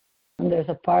 And there's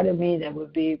a part of me that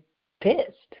would be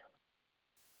pissed.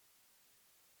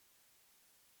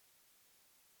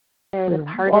 There's a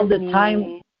part all of the me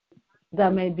time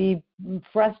that may be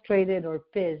frustrated or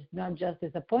pissed, not just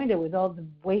disappointed with all the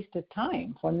wasted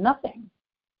time for nothing.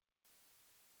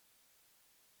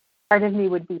 Part of me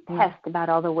would be pissed about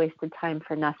all the wasted time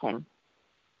for nothing.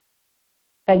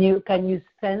 Can you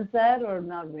sense that or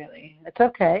not really? It's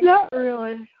okay. Not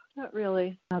really.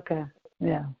 Okay.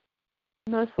 Yeah.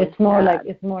 Mostly it's more sad.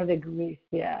 it's more the grief,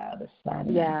 the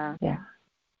sadness.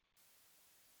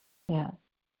 Yeah.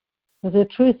 But the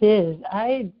truth is,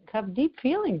 I have deep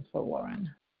feelings for Warren.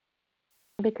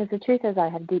 Because the truth is, I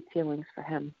have deep feelings for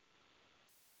him.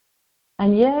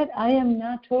 And yet, I am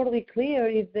not totally clear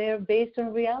if they're based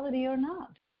on reality or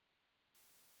not.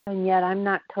 And yet, I'm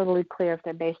not totally clear if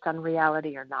they're based on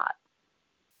reality or not.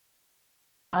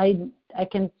 I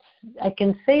can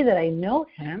say that I know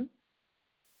him.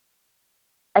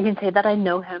 I can say that I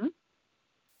know him.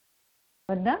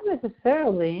 But not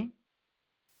necessarily.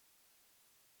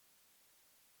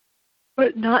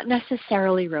 But not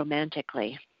necessarily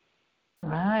romantically.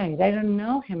 Right. I don't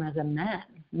know him as a man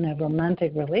in a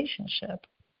romantic relationship.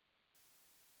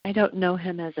 I don't know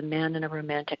him as a man in a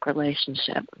romantic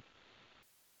relationship.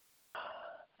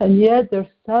 And yet there's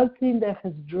something that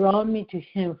has drawn me to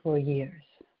him for years.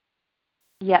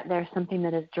 Yet there's something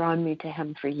that has drawn me to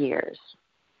him for years.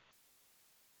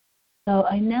 So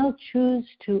I now choose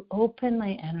to open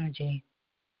my energy.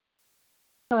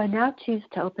 To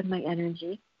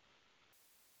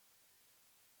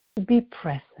be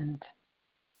present.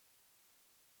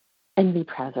 And be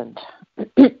present.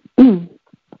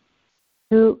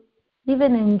 To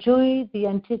even enjoy the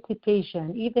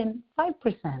anticipation, even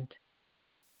 5%.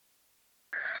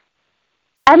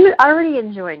 I'm already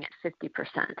enjoying it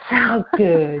 50%. Oh,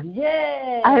 good.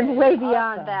 Yay! I'm way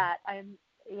beyond that.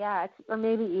 Or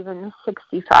maybe even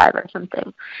 65 or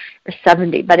something, or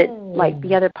 70. But it's like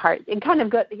the other part. It kind of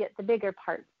got the bigger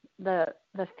part, the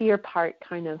fear part,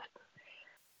 kind of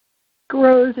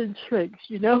grows and shrinks.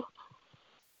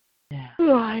 Yeah.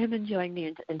 Oh, I am enjoying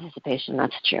the anticipation.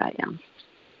 That's true, I am.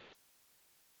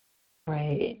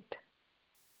 Great.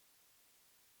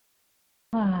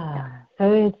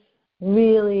 So it's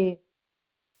really,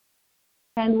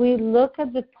 can we look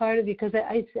at the part of you, because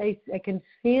I can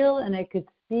feel and I could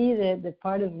see the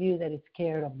part of you that is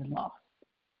scared of the loss.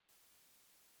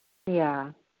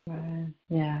 Yeah.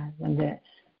 Yeah, and the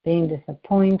being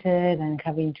disappointed and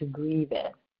having to grieve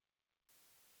it.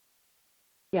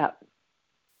 Yep.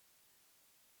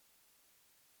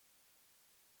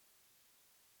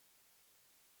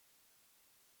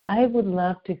 I would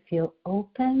love to feel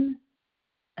open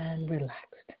and relaxed.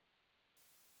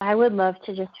 I would love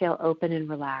to just feel open and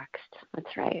relaxed.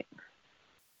 That's right.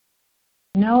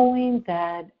 Knowing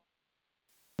that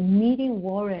meeting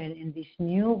Warren in this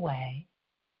new way.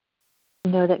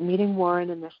 Know that meeting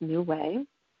Warren in this new way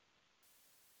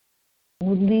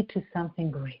would lead to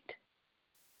something great.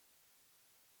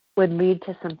 Would lead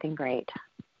to something great.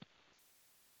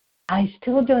 I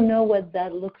still don't know what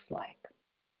that looks like.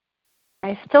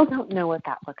 I still don't know what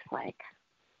that looks like.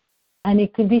 And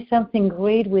it could be something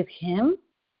great with him.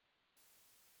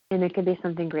 And it could be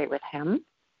something great with him.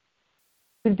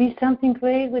 It could be something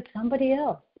great with somebody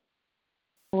else.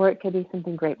 Or it could be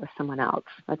something great with someone else.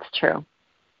 That's true.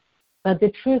 But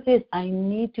the truth is, I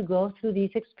need to go through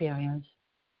this experience.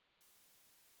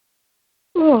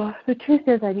 Oh, the truth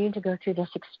is, I need to go through this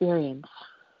experience.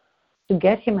 To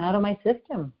get him out of my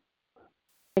system.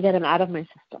 To get him out of my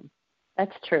system.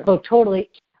 That's true. Or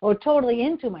totally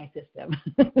into my system.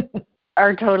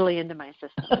 Or totally into my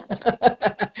system.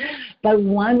 But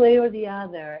one way or the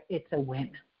other, it's a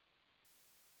win.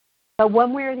 But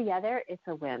one way or the other, it's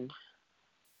a win.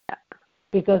 Yeah.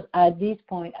 Because at this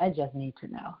point, I just need to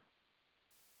know.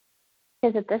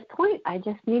 Because at this point, I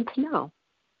just need to know.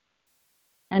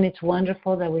 And it's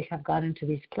wonderful that we have gotten to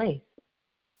this place.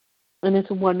 And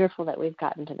it's wonderful that we've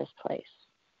gotten to this place.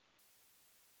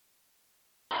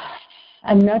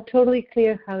 I'm not totally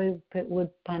clear how it would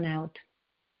pan out.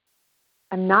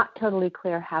 I'm not totally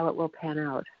clear how it will pan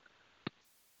out.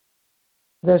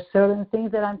 There's certain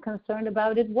things that I'm concerned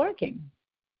about it working.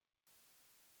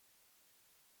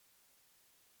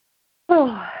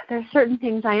 Oh, there's certain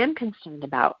things I am concerned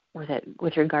about with it,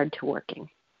 with regard to working.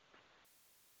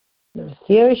 There's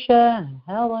Saoirse and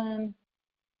Helen.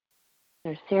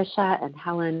 There's Saoirse and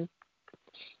Helen,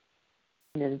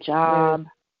 and his job,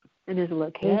 and his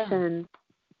location.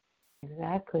 Yeah,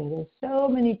 exactly. There's so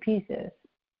many pieces.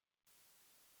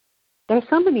 There's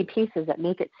so many pieces that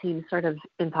make it seem sort of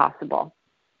impossible.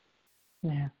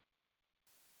 Yeah.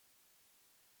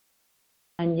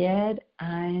 And yet,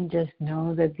 I just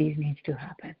know that this needs to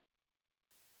happen.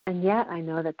 And yet, I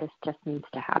know that this just needs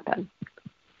to happen.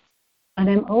 And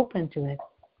I'm open to it.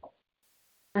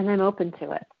 And I'm open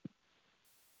to it.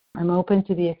 I'm open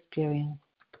to the experience.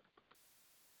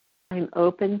 I'm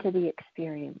open to the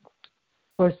experience.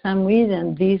 For some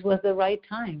reason, this was the right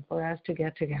time for us to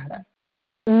get together.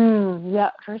 Yeah,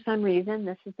 for some reason,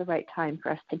 this is the right time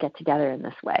for us to get together in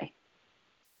this way.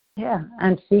 Yeah,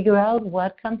 and figure out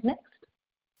what comes next.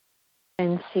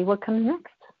 And see what comes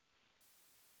next.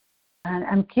 And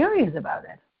I'm curious about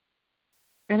it.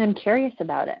 And I'm curious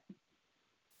about it.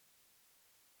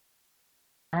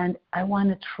 And I want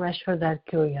to treasure that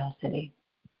curiosity.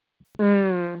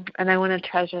 And I want to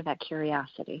treasure that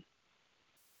curiosity.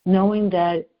 Knowing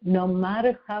that no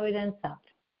matter how it ends up.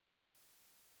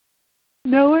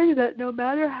 Knowing that no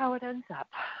matter how it ends up.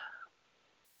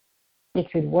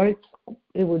 If it works,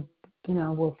 it would,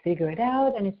 we'll figure it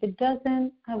out. And if it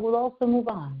doesn't, I will also move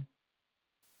on.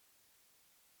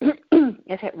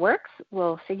 If it works,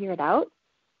 we'll figure it out.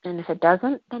 And if it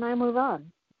doesn't, then I move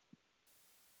on.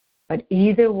 But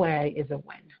either way is a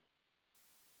win.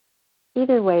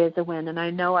 Either way is a win, and I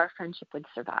know our friendship would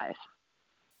survive.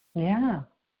 Yeah.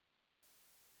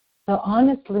 So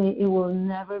honestly, it will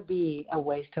never be a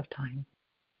waste of time.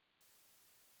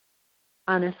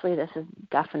 Honestly, this is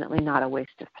definitely not a waste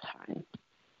of time.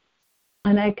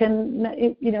 And I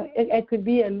could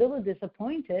be a little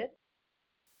disappointed.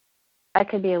 I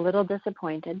could be a little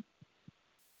disappointed.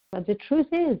 But the truth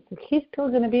is, he's still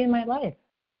going to be in my life.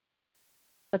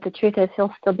 But the truth is,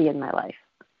 he'll still be in my life.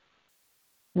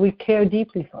 We care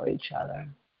deeply for each other.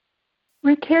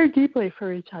 We care deeply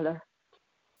for each other.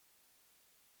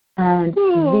 And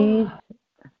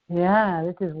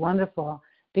this is wonderful.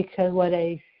 Because what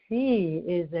I see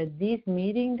is that this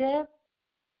meeting, Deb,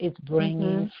 is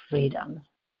bringing freedom.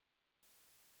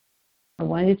 I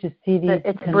want you to see these.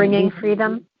 It's bringing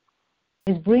freedom?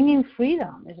 It's bringing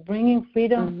freedom. It's bringing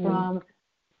freedom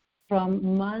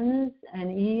from months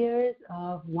and years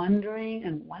of wondering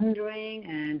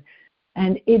and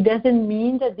And it doesn't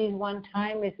mean that this one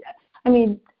time is, I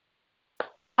mean,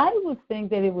 I would think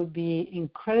that it would be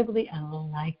incredibly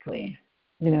unlikely,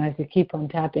 as you keep on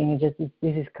tapping, this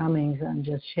is coming, so I'm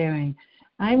just sharing.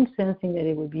 I'm sensing that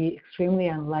it would be extremely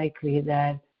unlikely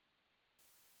that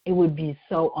it would be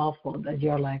so awful that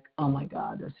you're like, oh my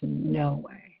God, there's no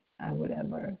way I would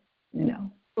ever,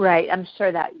 Right. I'm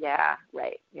sure that, yeah,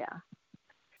 right, yeah.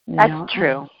 That's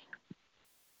true.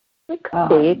 It could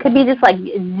be. It could be just like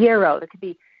zero. There could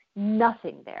be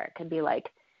nothing there. It could be like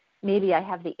maybe I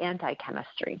have the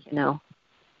anti-chemistry,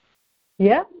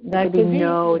 Yeah, that could be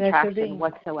no attraction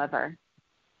whatsoever.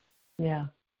 Yeah.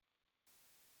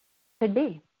 Could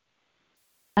be.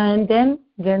 And then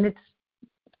it's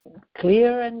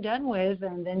clear and done with,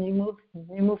 and then you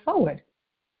move forward.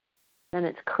 Then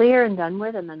it's clear and done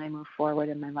with, and then I move forward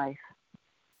in my life.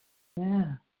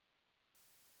 Yeah.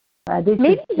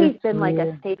 Maybe he's been like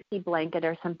a safety blanket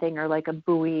or something, or like a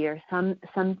buoy or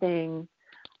something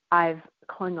I've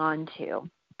clung on to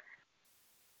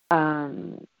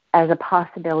as a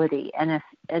possibility, and a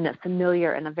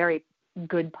familiar and a very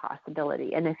good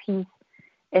possibility. And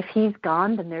if he's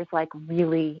gone, then there's like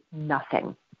really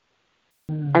nothing.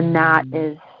 Mm-hmm. And that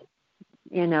is,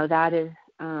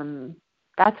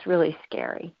 that's really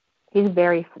scary. He's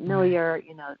very familiar,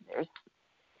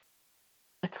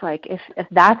 it's like if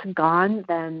that's gone,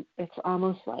 then it's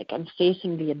almost like I'm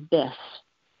facing the abyss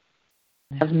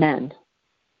of men.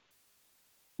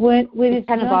 When it's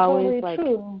kind of not always totally like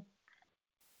true.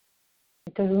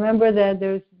 Because remember that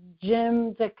there's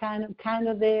Jim that kind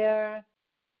of there,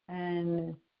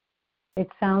 and it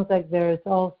sounds like there's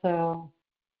also.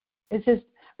 It's just,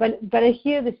 but I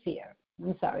hear the fear.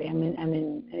 I'm sorry. I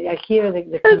mean, I hear the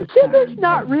concern. Jim is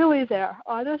not really there.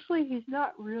 Honestly, he's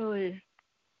not really.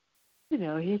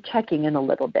 He's checking in a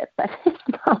little bit, but it's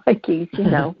not like he's,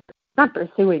 not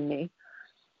pursuing me.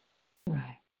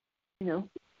 Right. I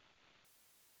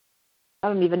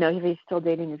don't even know if he's still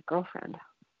dating his girlfriend.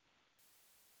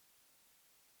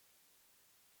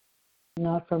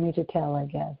 Not for me to tell, I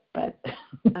guess, but.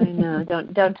 I know.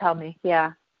 Don't tell me.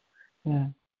 Yeah. Yeah.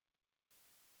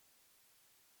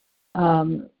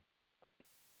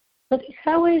 But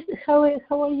how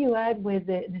are you at with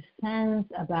the sense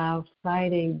about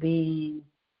Friday being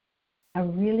a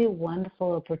really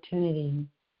wonderful opportunity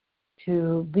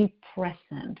to be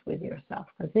present with yourself?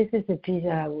 Because this is the piece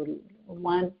that I would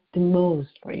want the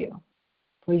most for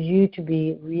you to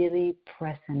be really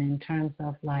present in terms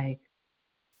of like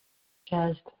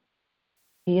just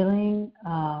feeling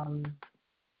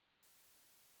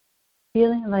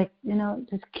like,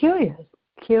 just curious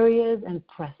and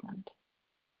present.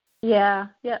 Yeah.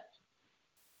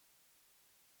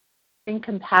 Being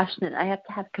compassionate. I have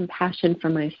to have compassion for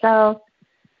myself,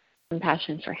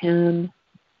 compassion for him.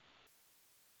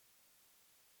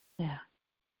 Yeah.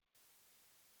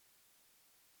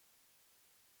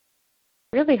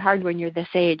 Really hard when you're this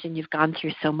age and you've gone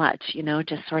through so much,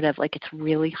 just sort of like it's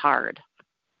really hard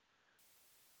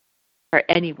for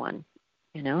anyone,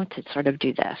 to sort of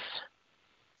do this.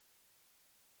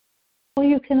 Well,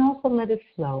 you can also let it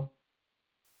flow.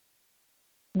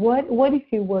 What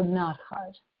if you were not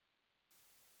hard?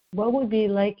 What would it be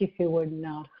like if you were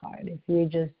not hard? If you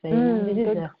just say,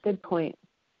 good point.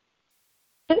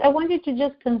 I want you to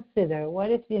just consider,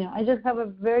 what if, I just have a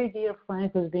very dear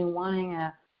friend who's been wanting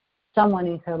someone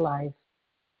in her life,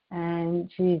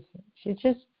 and she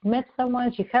just met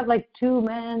someone. She had like two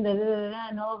men,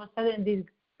 and all of a sudden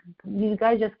these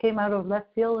guys just came out of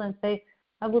left field and say,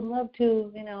 I would love to,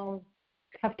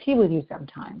 have tea with you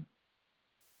sometime.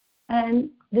 And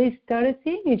they started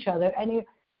seeing each other, and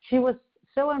she was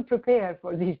so unprepared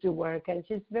for these to work, and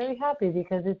she's very happy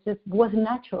because it just was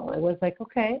natural. It was like,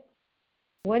 okay,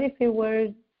 what if it were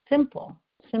simpler?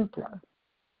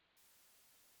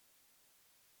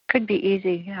 Could be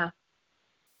easy, yeah.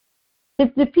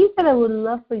 The piece that I would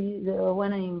love for you,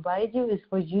 when I invite you, is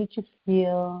for you to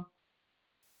feel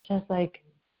just like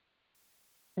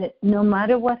that no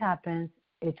matter what happens,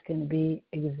 it's going to be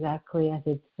exactly as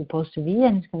it's supposed to be,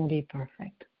 and it's going to be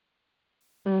perfect.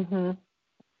 Mm-hmm.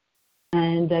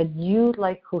 And that you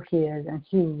like who he is, and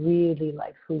he really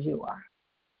likes who you are.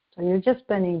 So you're just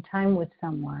spending time with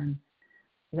someone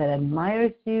that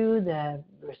admires you, that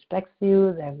respects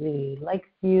you, that really likes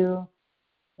you,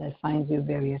 that finds you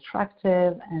very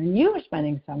attractive, and you're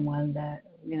spending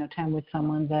time with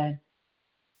someone that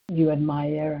you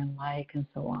admire and like, and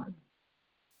so on.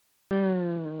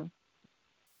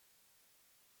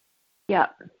 Yeah.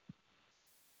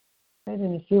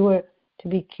 And if you were to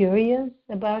be curious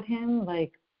about him,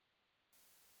 like,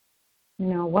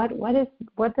 what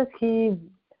does he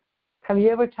have you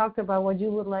ever talked about what you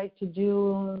would like to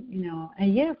do, a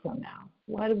year from now?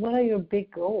 What are your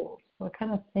big goals? What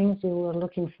kind of things you are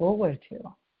looking forward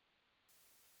to?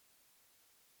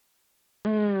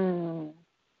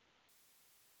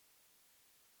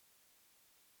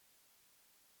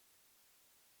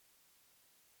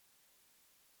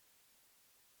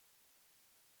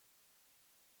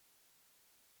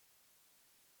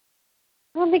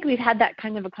 I don't think we've had that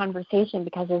kind of a conversation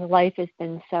because his life has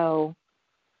been so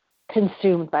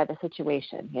consumed by the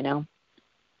situation,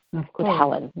 Of course. with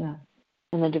Helen, yeah.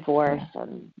 and the divorce,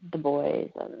 and the boys,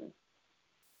 and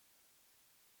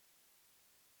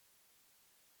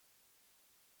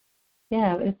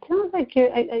Yeah, it sounds like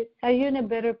are you in a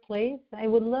better place? I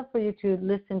would love for you to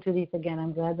listen to these again.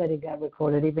 I'm glad that it got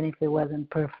recorded, even if it wasn't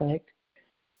perfect.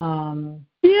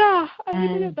 Yeah,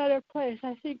 I'm in a better place.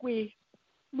 I think we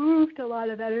moved a lot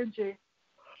of energy.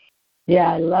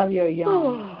 Yeah, I love your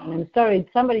yawn. And I'm sorry,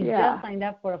 somebody Yeah. just signed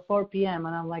up for a 4 p.m.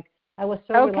 and I'm like, I was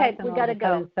so Okay, relaxed. we gotta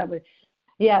go.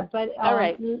 Yeah, but All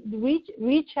right.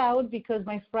 reach out because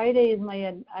my Friday is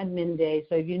my admin day.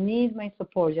 So if you need my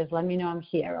support, just let me know I'm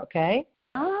here, okay?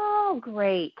 Oh,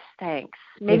 great. Thanks.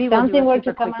 Maybe if we'll something do a were to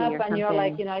super come quickie up or and you're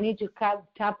something. like, I need to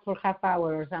tap for half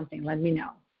hour or something, let me know.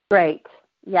 Great.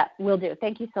 Yeah, we'll do.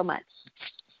 Thank you so much.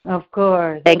 Of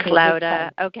course. Thanks, Okay,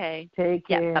 Laura. Okay. Take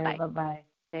care. Bye-bye. Bye-bye.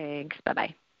 Thanks.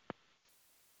 Bye-bye.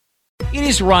 It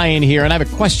is Ryan here, and I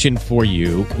have a question for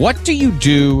you. What do you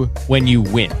do when you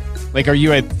win? Like, are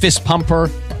you a fist pumper,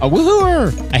 a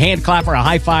woohooer, a hand clapper, a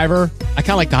high fiver? I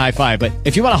kind of like the high five, but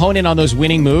if you want to hone in on those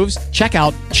winning moves, check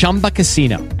out Chumba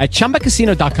Casino. At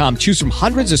ChumbaCasino.com, choose from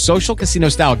hundreds of social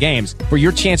casino-style games for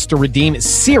your chance to redeem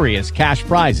serious cash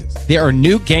prizes. There are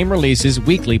new game releases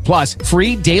weekly, plus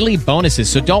free daily bonuses.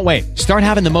 So don't wait. Start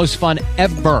having the most fun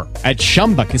ever at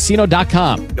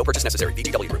ChumbaCasino.com. No purchase necessary.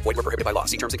 VGW Group. Void where prohibited by law.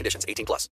 See terms and conditions. 18+.